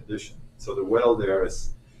clarifying that condition. So the well there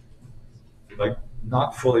is like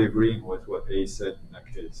not fully agreeing with what A said in that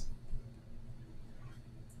case.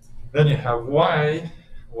 Then you have why,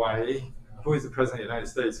 who is the President of the United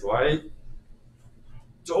States? Why?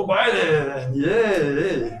 Joe Biden,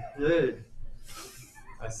 yay.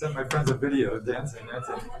 I sent my friends a video dancing.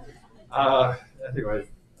 Anyway,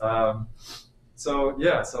 so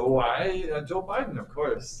why Joe Biden, of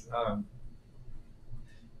course.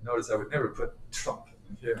 Notice I would never put Trump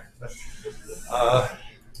in here.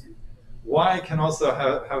 Why can also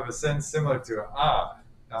have a sense similar to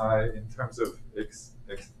in terms of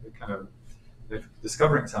kind of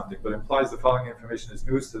discovering something, but implies the following information is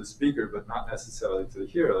news to the speaker, but not necessarily to the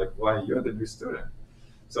hearer. Like, why, you're the new student.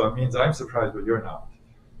 So it means I'm surprised, but you're not.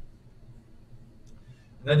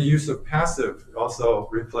 And then the use of passive also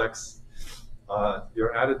reflects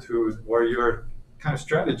your attitude or your kind of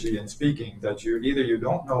strategy in speaking, that you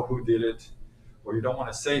don't know who did it, or you don't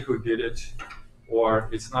want to say who did it, or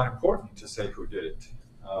it's not important to say who did it.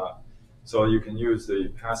 So you can use the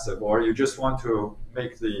passive, or you just want to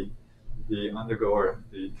make the undergoer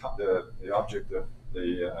the object of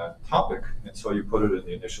the topic, and so you put it in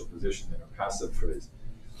the initial position in a passive phrase.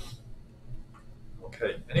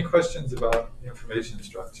 Okay, any questions about information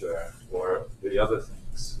structure or the other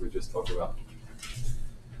things we just talked about?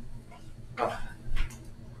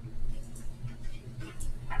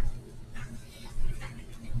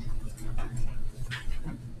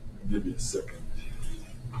 Maybe a second.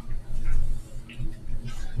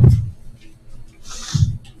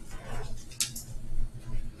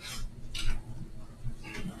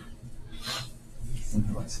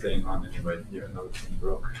 It's staying on anyway, even though the thing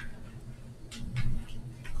broke.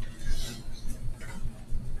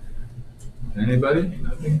 Anybody?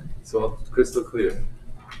 Nothing? It's all crystal clear.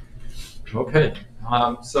 Okay,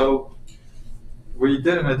 so we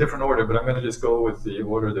did in a different order, but I'm going to just go with the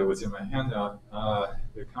order that was in my handout,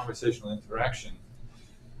 the conversational interaction.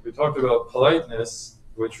 We talked about politeness,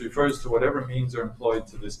 which refers to whatever means are employed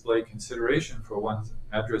to display consideration for one's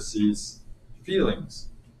addressee's feelings.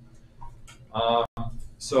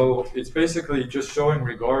 So it's basically just showing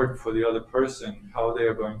regard for the other person, how they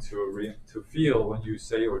are going to feel when you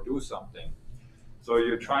say or do something. So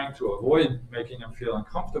you're trying to avoid making them feel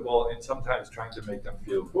uncomfortable and sometimes trying to make them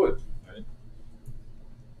feel good, right?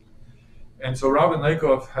 And so Robin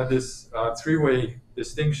Lakoff had this three-way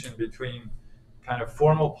distinction between kind of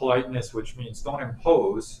formal politeness, which means don't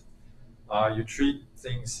impose. You treat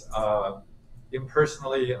things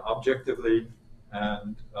impersonally, objectively,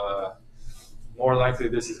 and more likely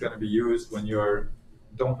this is going to be used when you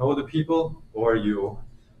don't know the people or you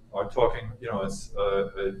are talking, as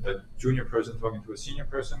a junior person talking to a senior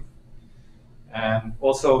person. And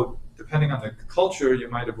also, depending on the culture, you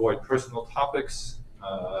might avoid personal topics,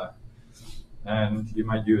 and you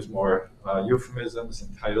might use more euphemisms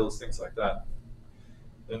and titles, things like that.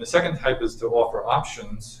 Then the second type is to offer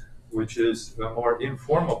options, which is a more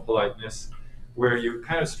informal politeness, where you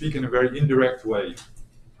kind of speak in a very indirect way,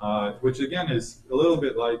 which again is a little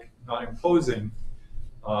bit like not imposing,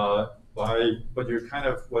 but you're kind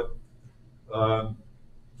of what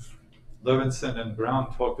Levinson and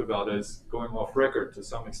Brown talked about as going off record to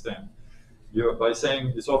some extent. By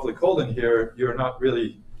saying it's awfully cold in here, you're not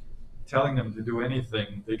really telling them to do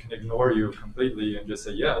anything. They can ignore you completely and just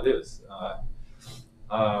say, yeah, it is.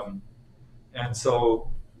 And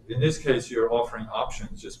so in this case, you're offering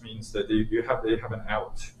options, just means that they have an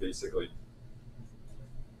out, basically.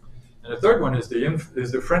 And the third one is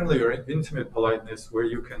the friendly or intimate politeness, where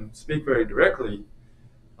you can speak very directly.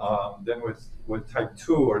 Then with type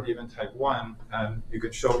 2 or even type 1, and you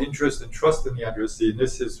can show interest and trust in the addressee. And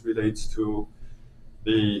this relates to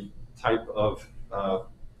the type of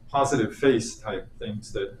positive face type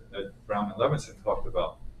things that Brown and Levinson talked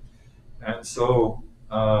about. And so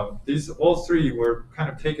these all three were kind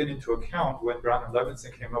of taken into account when Brown and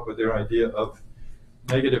Levinson came up with their idea of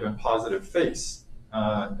negative and positive face.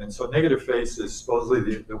 And so negative face is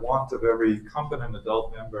supposedly the want of every competent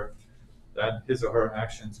adult member that his or her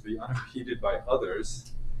actions be unimpeded by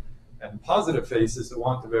others. And positive face is the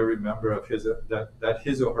want of every member of that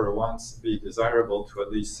his or her wants be desirable to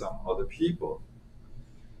at least some other people.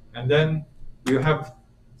 And then you have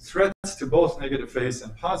threats to both negative face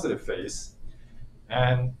and positive face,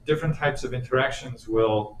 and different types of interactions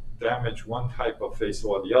will damage one type of face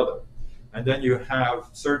or the other. And then you have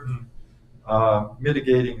certain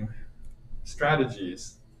mitigating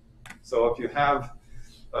strategies. So if you have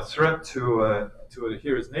a threat to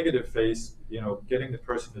adhere as negative face, getting the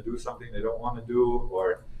person to do something they don't want to do,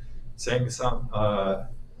 or saying somehow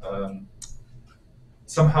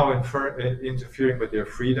interfering with their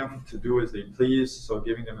freedom to do as they please, so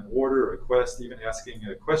giving them an order, a request, even asking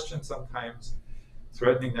a question sometimes,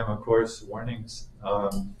 threatening them, of course, warnings.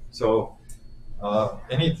 So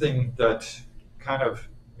anything that kind of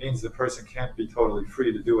means the person can't be totally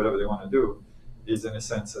free to do whatever they want to do is, in a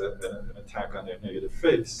sense, an attack on their negative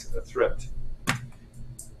face, a threat.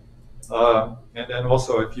 And then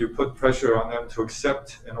also, if you put pressure on them to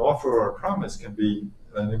accept an offer or a promise, can be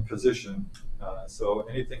an imposition. So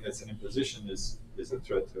anything that's an imposition is a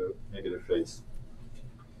threat to negative face.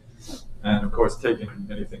 And of course, taking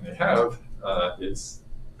anything they have is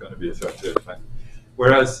going to be a threat to it.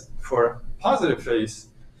 Whereas for positive face,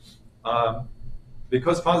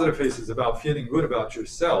 because positive face is about feeling good about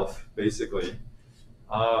yourself, basically,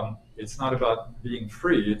 it's not about being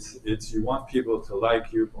free. It's you want people to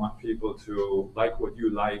like you, want people to like what you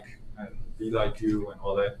like and be like you and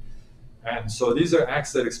all that. And so these are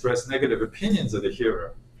acts that express negative opinions of the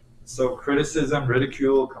hearer. So criticism,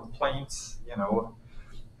 ridicule, complaints,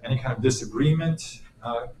 any kind of disagreement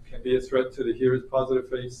can be a threat to the hearer's positive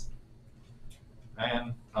face.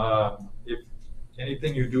 And if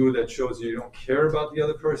anything you do that shows you don't care about the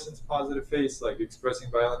other person's positive face, like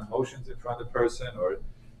expressing violent emotions in front of the person, or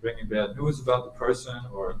bringing bad news about the person,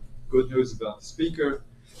 or good news about the speaker,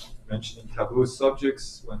 mentioning taboo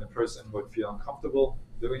subjects when the person would feel uncomfortable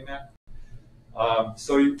doing that.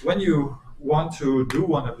 So when you want to do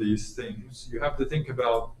one of these things, you have to think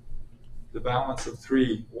about the balance of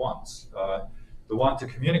three wants. the one to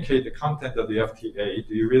communicate the content of the FTA.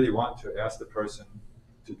 Do you really want to ask the person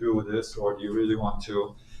to do this, or do you really want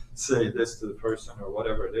to say this to the person, or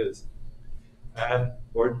whatever it is? And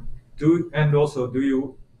also,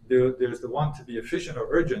 there's the one to be efficient or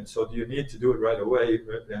urgent. So do you need to do it right away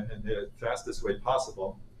and in the fastest way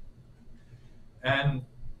possible? And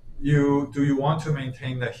do you want to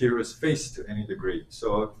maintain the hearer's face to any degree?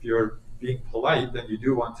 So if you're being polite, then you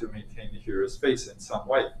do want to maintain the hearer's face in some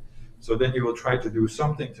way. So then you will try to do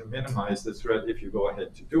something to minimize the threat if you go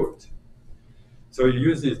ahead to do it. So you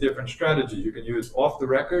use these different strategies. You can use off the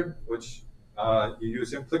record, which you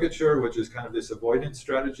use implicature, which is kind of this avoidance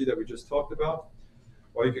strategy that we just talked about.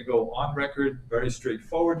 Or you can go on record very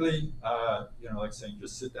straightforwardly, like saying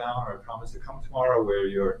just sit down, or I promise to come tomorrow, where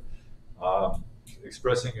you're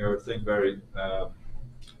expressing your thing very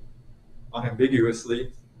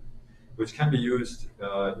unambiguously, which can be used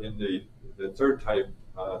in the third type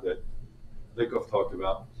that Likov talked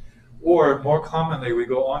about. Or more commonly, we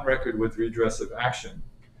go on record with redressive action.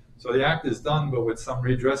 So the act is done, but with some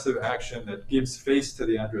redressive action that gives face to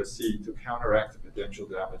the addressee to counteract the potential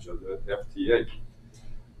damage of the FTA.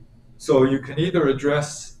 So you can either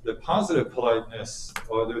address the positive politeness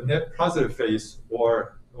or the net positive face,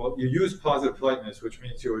 or you use positive politeness, which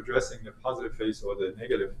means you're addressing the positive face, or the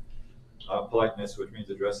negative politeness, which means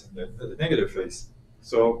addressing the negative face.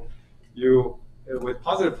 So with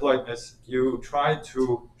positive politeness, you try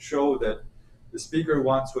to show that the speaker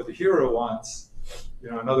wants what the hearer wants.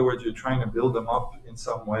 In other words, you're trying to build them up in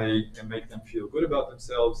some way and make them feel good about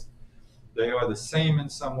themselves. They are the same in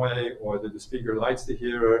some way, or that the speaker likes the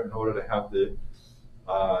hearer, in order to have the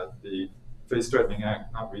face-threatening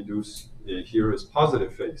act not reduce the hearer's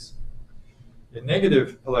positive face. In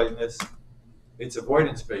negative politeness, it's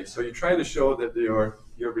avoidance-based. So you try to show that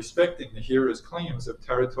you're respecting the hearer's claims of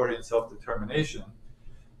territory and self-determination.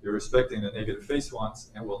 You're respecting the negative face wants,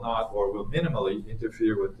 and will not, or will minimally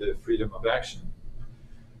interfere with the freedom of action.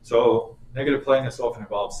 So negative politeness often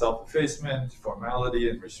involves self-effacement, formality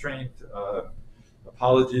and restraint,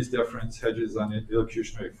 apologies, deference, hedges on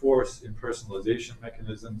illocutionary force, impersonalization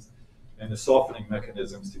mechanisms, and the softening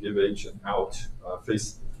mechanisms to give H an out,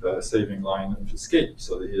 face-saving line of escape,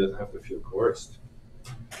 so that he doesn't have to feel coerced.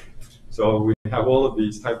 So we have all of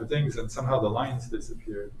these type of things, and somehow the lines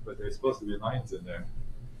disappeared, but there's supposed to be lines in there.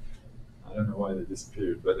 I don't know why they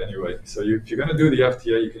disappeared, but anyway. So if you're going to do the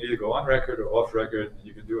FTA, you can either go on record or off record, and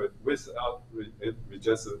you can do it without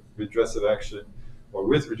redressive action, or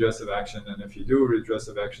with redressive action. And if you do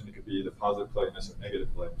redressive action, it could be either positive politeness or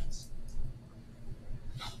negative politeness.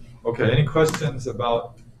 Okay, any questions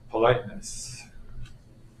about politeness?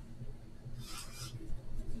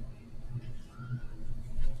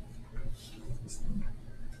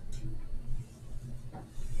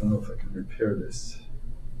 I don't know if I can repair this.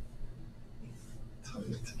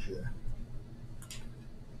 Here.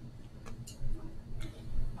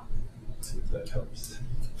 See if that helps.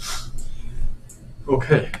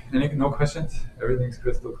 Okay, no questions? Everything's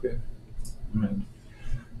crystal clear? All right.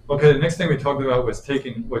 Okay, the next thing we talked about was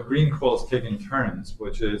what Green calls taking turns,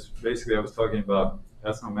 which is basically I was talking about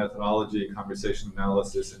ethnomethodology, conversation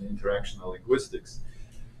analysis, and interactional linguistics.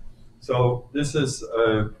 So this is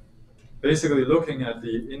basically looking at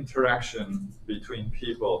the interaction between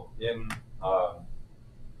people in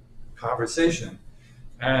conversation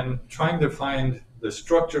and trying to find the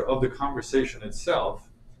structure of the conversation itself.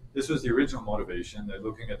 This was the original motivation. They're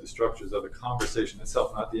looking at the structures of the conversation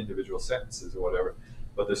itself, not the individual sentences or whatever,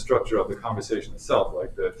 but the structure of the conversation itself,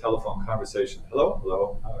 like the telephone conversation.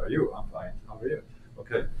 Hello, how are you? I'm fine. How are you?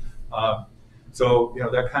 Okay. So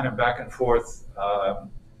that kind of back and forth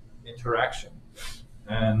interaction.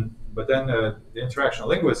 But then the interactional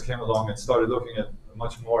linguist came along and started looking at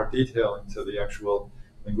much more detail into the actual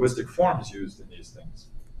linguistic forms used in these things.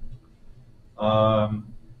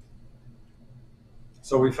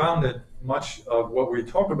 So we found that much of what we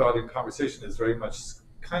talk about in conversation is very much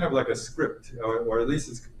kind of like a script, or at least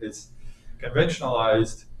it's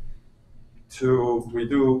conventionalized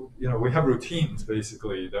we have routines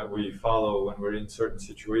basically that we follow when we're in certain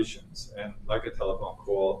situations, and like a telephone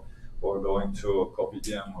call or going to a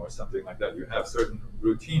kopitiam or something like that, you have certain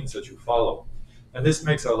routines that you follow. And this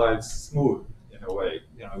makes our lives smooth in a way.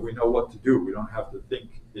 We know what to do. We don't have to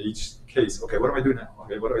think in each case, okay, what do I do now?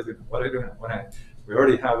 Okay, what do I do now? What do I do now? We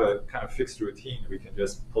already have a kind of fixed routine. We can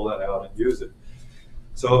just pull that out and use it.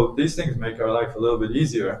 So these things make our life a little bit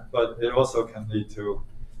easier, but it also can lead to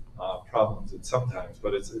problems sometimes.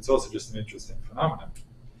 But it's also just an interesting phenomenon.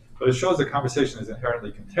 But it shows that conversation is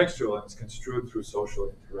inherently contextual and is construed through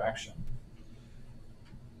social interaction.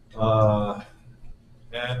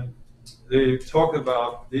 And they talk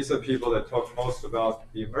about, these are people that talk most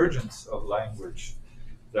about the emergence of language,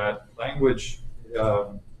 that language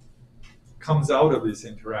comes out of these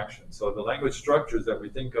interactions. So the language structures that we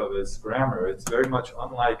think of as grammar, it's very much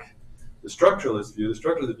unlike the structuralist view. The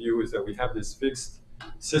structuralist view is that we have this fixed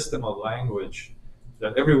system of language,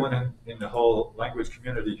 that everyone in the whole language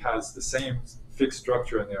community has the same fixed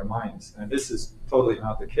structure in their minds. And this is totally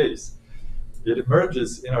not the case. It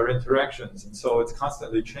emerges in our interactions, and so it's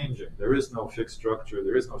constantly changing. There is no fixed structure.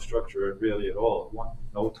 There is no structure really at all,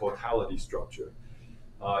 no totality structure.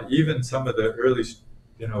 Even some of the early,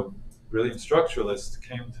 brilliant structuralists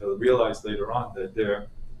came to realize later on that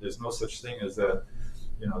there's no such thing as a,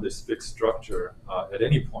 this fixed structure at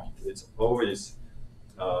any point. It's always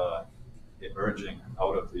emerging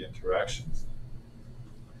out of the interactions.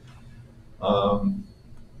 And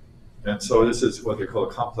so this is what they call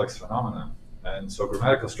a complex phenomenon. And so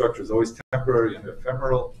grammatical structure is always temporary and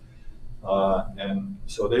ephemeral. And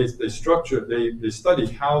so they study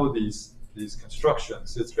how these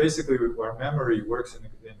constructions, it's basically our memory works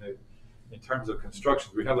in terms of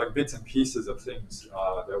constructions. We have like bits and pieces of things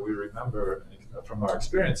that we remember from our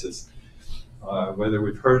experiences, whether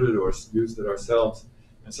we've heard it or used it ourselves.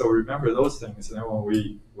 And so we remember those things, and then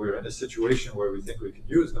when we're in a situation where we think we can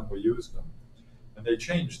use them, we use them. And they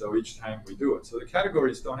change, though, each time we do it. So the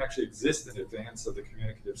categories don't actually exist in advance of the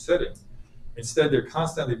communicative setting. Instead, they're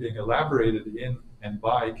constantly being elaborated in and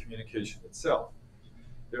by communication itself.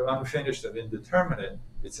 They're unfinished and indeterminate.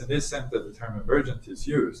 It's in this sense that the term emergent is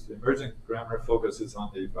used. The emergent grammar focuses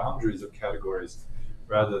on the boundaries of categories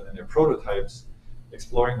rather than their prototypes,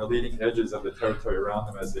 exploring the leading edges of the territory around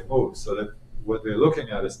them as they move, so that what they're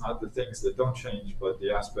looking at is not the things that don't change, but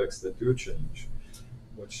the aspects that do change,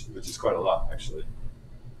 which is quite a lot, actually.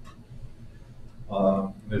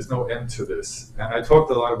 There's no end to this. And I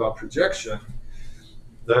talked a lot about projection,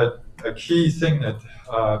 that a key thing that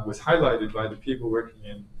was highlighted by the people working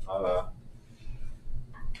in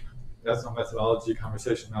ethnomethodology,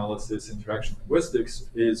 conversation analysis, interaction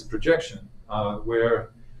linguistics is projection,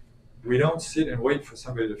 where we don't sit and wait for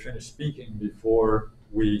somebody to finish speaking before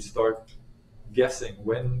we start guessing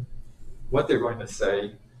what they're going to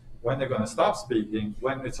say, when they're going to stop speaking,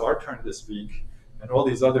 when it's our turn to speak, and all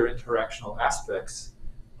these other interactional aspects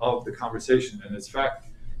of the conversation. And in fact,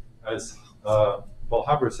 as Paul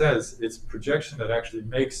Haber says, it's projection that actually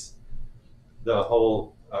makes the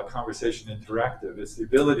whole conversation interactive. It's the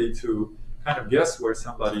ability to kind of guess where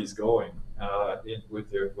somebody's going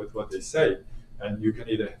with what they say, and you can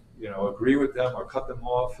either agree with them or cut them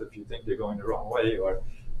off if you think they're going the wrong way, or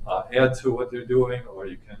add to what they're doing, or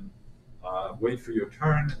you can wait for your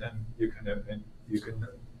turn, and you can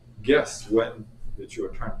guess when it's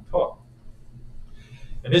your turn to talk.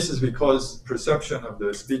 And this is because perception of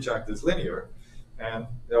the speech act is linear, and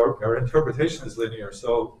our interpretation is linear.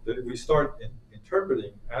 So that we start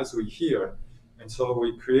interpreting as we hear, and so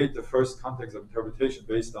we create the first context of interpretation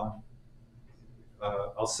based on,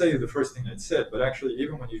 I'll say the first thing that's said, but actually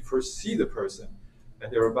even when you first see the person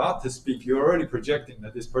and they're about to speak, you're already projecting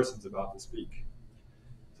that this person's about to speak.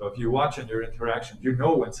 So if you watch in your interaction, you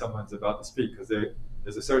know when someone's about to speak because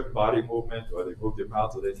there's a certain body movement, or they move their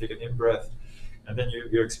mouth, or they take an in-breath, and then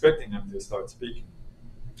you're expecting them to start speaking.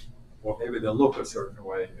 Or maybe they'll look a certain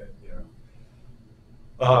way.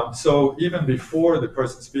 So even before the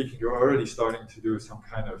person's speaking, you're already starting to do some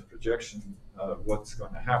kind of projection of what's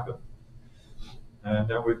going to happen. And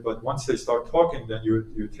then but once they start talking, then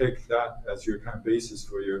you take that as your kind of basis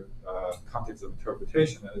for your context of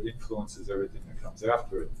interpretation, and it influences everything that comes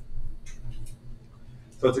after it.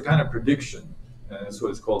 So it's a kind of prediction, and that's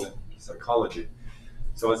what it's called in psychology.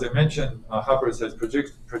 So as I mentioned, Haber says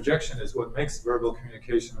projection is what makes verbal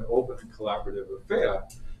communication an open and collaborative affair,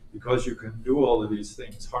 because you can do all of these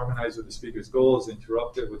things: harmonize with the speaker's goals,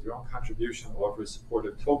 interrupt it with your own contribution, offer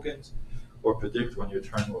supportive tokens, or predict when your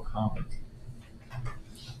turn will come.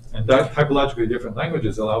 And that typologically different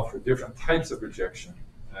languages allow for different types of projection,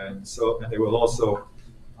 and they will also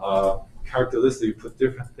characteristically put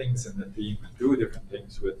different things in the theme and do different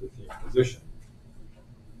things with the theme position.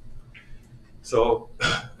 So,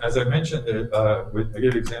 as I mentioned, I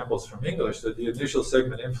gave examples from English that the initial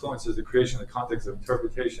segment influences the creation of the context of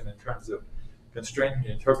interpretation in terms of constraining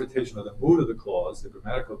the interpretation of the mood of the clause, the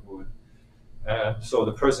grammatical mood. And so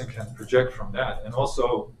the person can project from that. And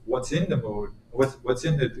also what's in the mood, what's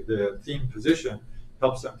in the theme position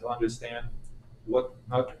helps them to understand what,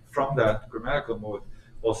 not from that grammatical mood.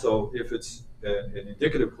 Also, if it's an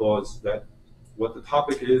indicative clause, that what the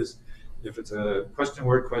topic is. If it's a question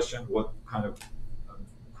word question, what kind of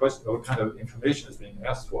information is being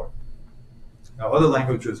asked for. Now, other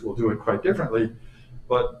languages will do it quite differently,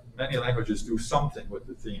 but many languages do something with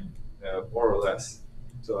the theme, more or less.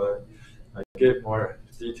 So I gave more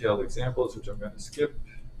detailed examples, which I'm going to skip.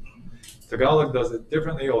 Tagalog does it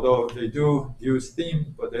differently, although they do use theme,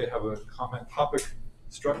 but they have a common topic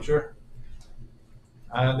structure.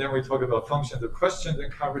 And then we talk about functions of questions in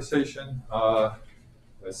conversation.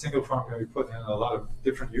 A single form can be put in a lot of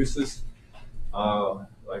different uses,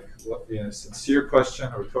 like a sincere question,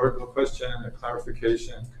 a rhetorical question, a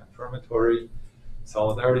clarification, confirmatory,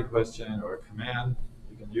 solidarity question, or a command.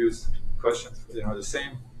 You can use questions, the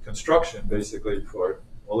same construction basically for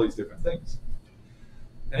all these different things.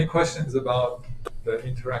 Any questions about the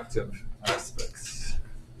interactive aspects?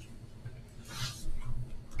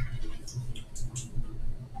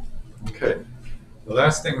 Okay, the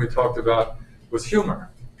last thing we talked about was humor,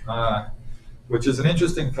 which is an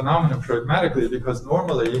interesting phenomenon pragmatically, because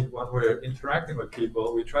normally when we're interacting with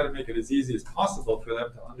people, we try to make it as easy as possible for them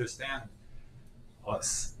to understand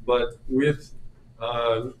us. But with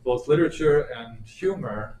both literature and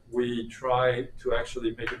humor, we try to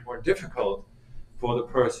actually make it more difficult for the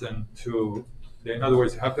person to, in other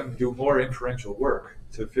words, have them do more inferential work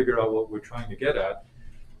to figure out what we're trying to get at,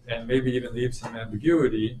 and maybe even leave some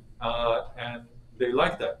ambiguity, and they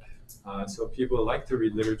like that. So people like to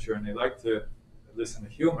read literature and they like to listen to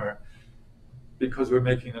humor because we're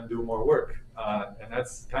making them do more work. And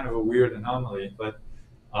that's kind of a weird anomaly, but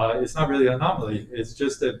it's not really an anomaly. It's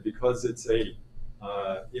just that because it's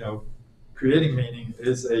creating meaning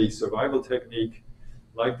is a survival technique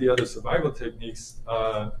like the other survival techniques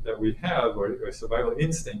that we have, or survival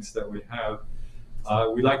instincts that we have,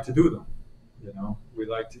 we like to do them. We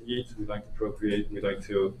like to eat, we like to procreate, we like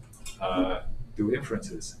to do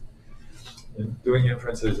inferences. And doing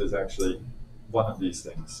inferences is actually one of these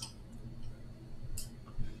things.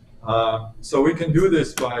 So we can do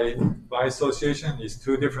this by association, these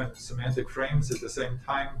two different semantic frames at the same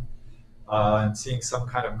time, and seeing some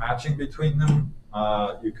kind of matching between them.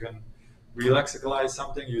 You can relexicalize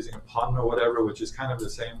something using a pun or whatever, which is kind of the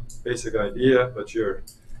same basic idea, but you're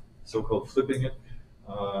so-called flipping it.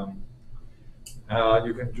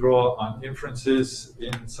 You can draw on inferences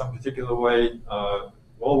in some particular way.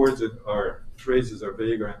 All words or phrases are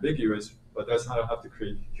vague or ambiguous, but that's not enough to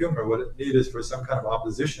create humor. What it needs is for some kind of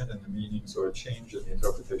opposition in the meanings or a change in the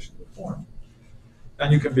interpretation of the form.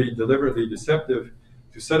 And you can be deliberately deceptive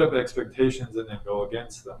to set up expectations and then go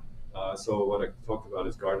against them. So what I talked about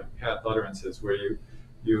is garden path utterances, where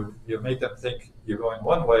you make them think you're going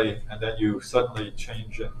one way, and then you suddenly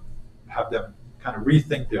change and have them kind of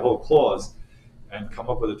rethink the whole clause and come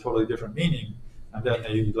up with a totally different meaning, and then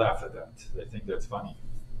they laugh at that. They think that's funny.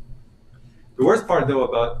 The worst part, though,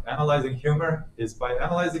 about analyzing humor is by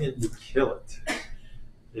analyzing it, you kill it.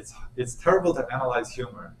 It's terrible to analyze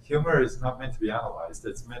humor. Humor is not meant to be analyzed.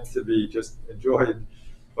 It's meant to be just enjoyed.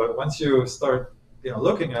 But once you start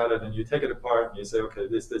looking at it and you take it apart and you say, okay,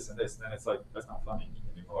 this, and this, then it's like, that's not funny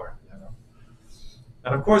anymore.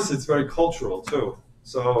 And of course, it's very cultural, too.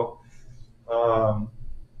 So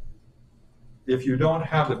if you don't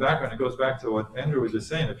have the background, it goes back to what Andrew was just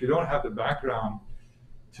saying, if you don't have the background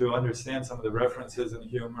to understand some of the references in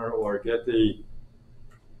humor or get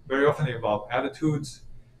very often they involve attitudes.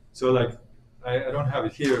 So like, I don't have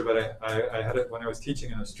it here, but I had it when I was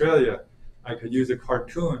teaching in Australia. I could use a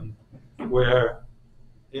cartoon where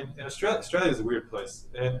in Australia is a weird place.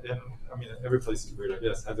 And I mean, every place is weird, I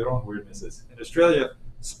guess, has their own weirdnesses. In Australia,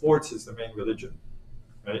 sports is the main religion,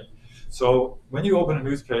 right? So when you open a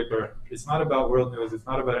newspaper, it's not about world news, it's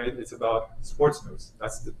not about anything, it's about sports news.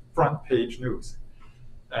 That's the front page news.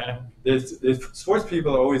 And sports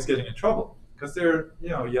people are always getting in trouble because they're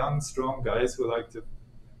young, strong guys who like to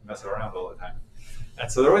mess around all the time. And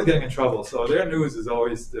so they're always getting in trouble. So their news is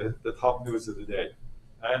always the top news of the day.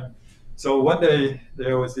 And so one day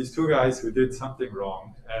there was these two guys who did something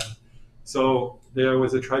wrong. And so there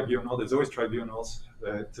was a tribunal. There's always tribunals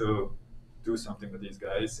to do something with these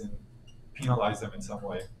guys and penalize them in some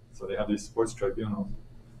way. So they have these sports tribunals.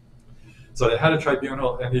 So they had a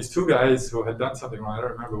tribunal, and these two guys who had done something wrong, I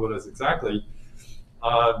don't remember what it was exactly,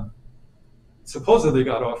 supposedly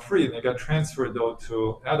got off free, and they got transferred, though,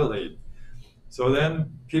 to Adelaide. So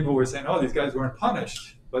then people were saying, oh, these guys weren't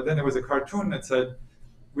punished. But then there was a cartoon that said,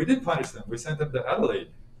 we did punish them. We sent them to Adelaide.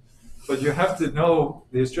 But you have to know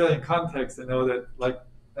the Australian context and know that, like,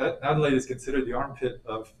 Adelaide is considered the armpit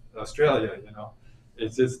of Australia,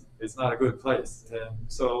 It's not a good place. And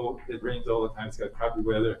so it rains all the time. It's got crappy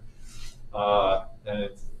weather.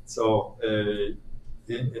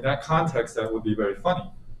 In that context, that would be very funny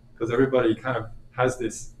because everybody kind of has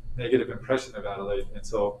this negative impression of Adelaide, and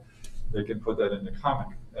so they can put that in the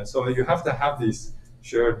comic. And so you have to have these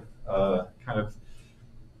shared kind of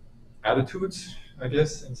attitudes, I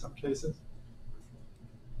guess, in some cases.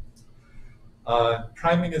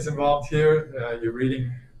 Priming is involved here. You're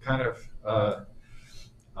reading kind of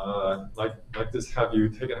like this, have you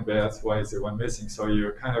taken a bath? Why is there one missing? So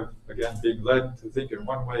you're kind of, again, being led to think in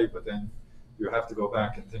one way, but then you have to go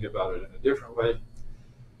back and think about it in a different way.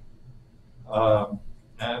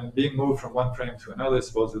 And being moved from one frame to another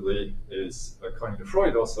supposedly is, according to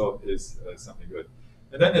Freud, also is something good.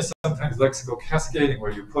 And then there's sometimes lexical cascading,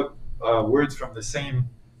 where you put words from the same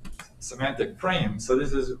semantic frame. So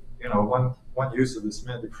this is, one use of the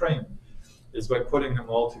semantic frame is by putting them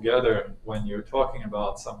all together when you're talking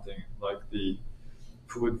about something like the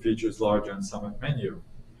food features larger on summit menu.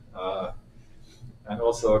 And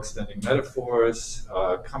also extending metaphors,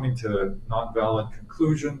 coming to non-valid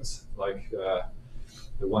conclusions, like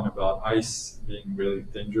the one about ice being really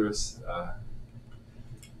dangerous.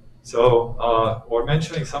 Or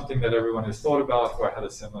mentioning something that everyone has thought about or had a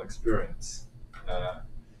similar experience.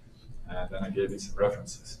 And then I gave you some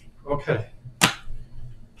references. Okay.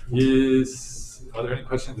 Are there any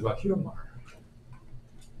questions about humor?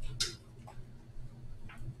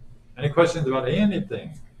 Any questions about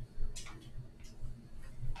anything?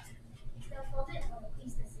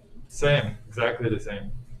 Same, exactly the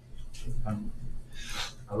same.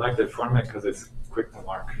 I like that format because it's quick to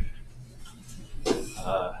mark.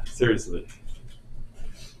 Seriously.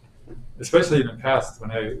 Especially in the past,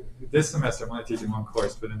 this semester I'm only teaching one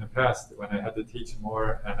course, but in the past when I had to teach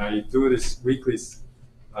more, and I do this weekly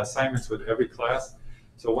assignments with every class.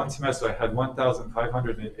 So one semester I had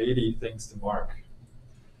 1,580 things to mark.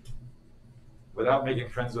 Without making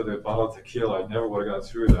friends with a bottle of tequila, I never would have got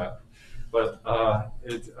through that. But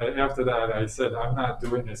after that, I said, I'm not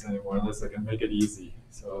doing this anymore unless I can make it easy.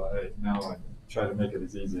 So now I try to make it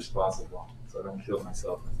as easy as possible, so I don't kill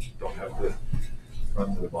myself and don't have to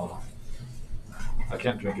run to the bottle. I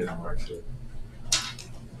can't drink it anymore, actually.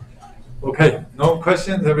 Okay, no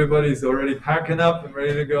questions? Everybody's already packing up and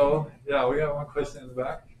ready to go. Yeah, we got one question in the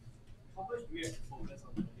back. How much do we have to focus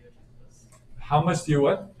on the earlier chapters? How much do you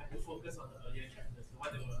what? Have to focus on the earlier chapters, the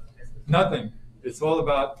one that were tested. Nothing. It's all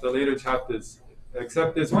about the later chapters.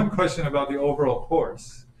 Except there's one question about the overall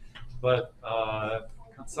course, but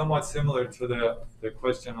somewhat similar to the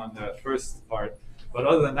question on the first part. But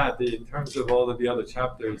other than that, in terms of all of the other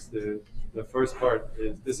chapters, the first part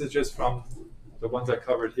this is just from the ones I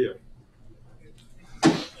covered here.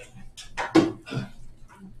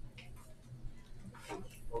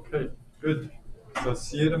 Okay, good. So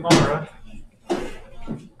see you tomorrow.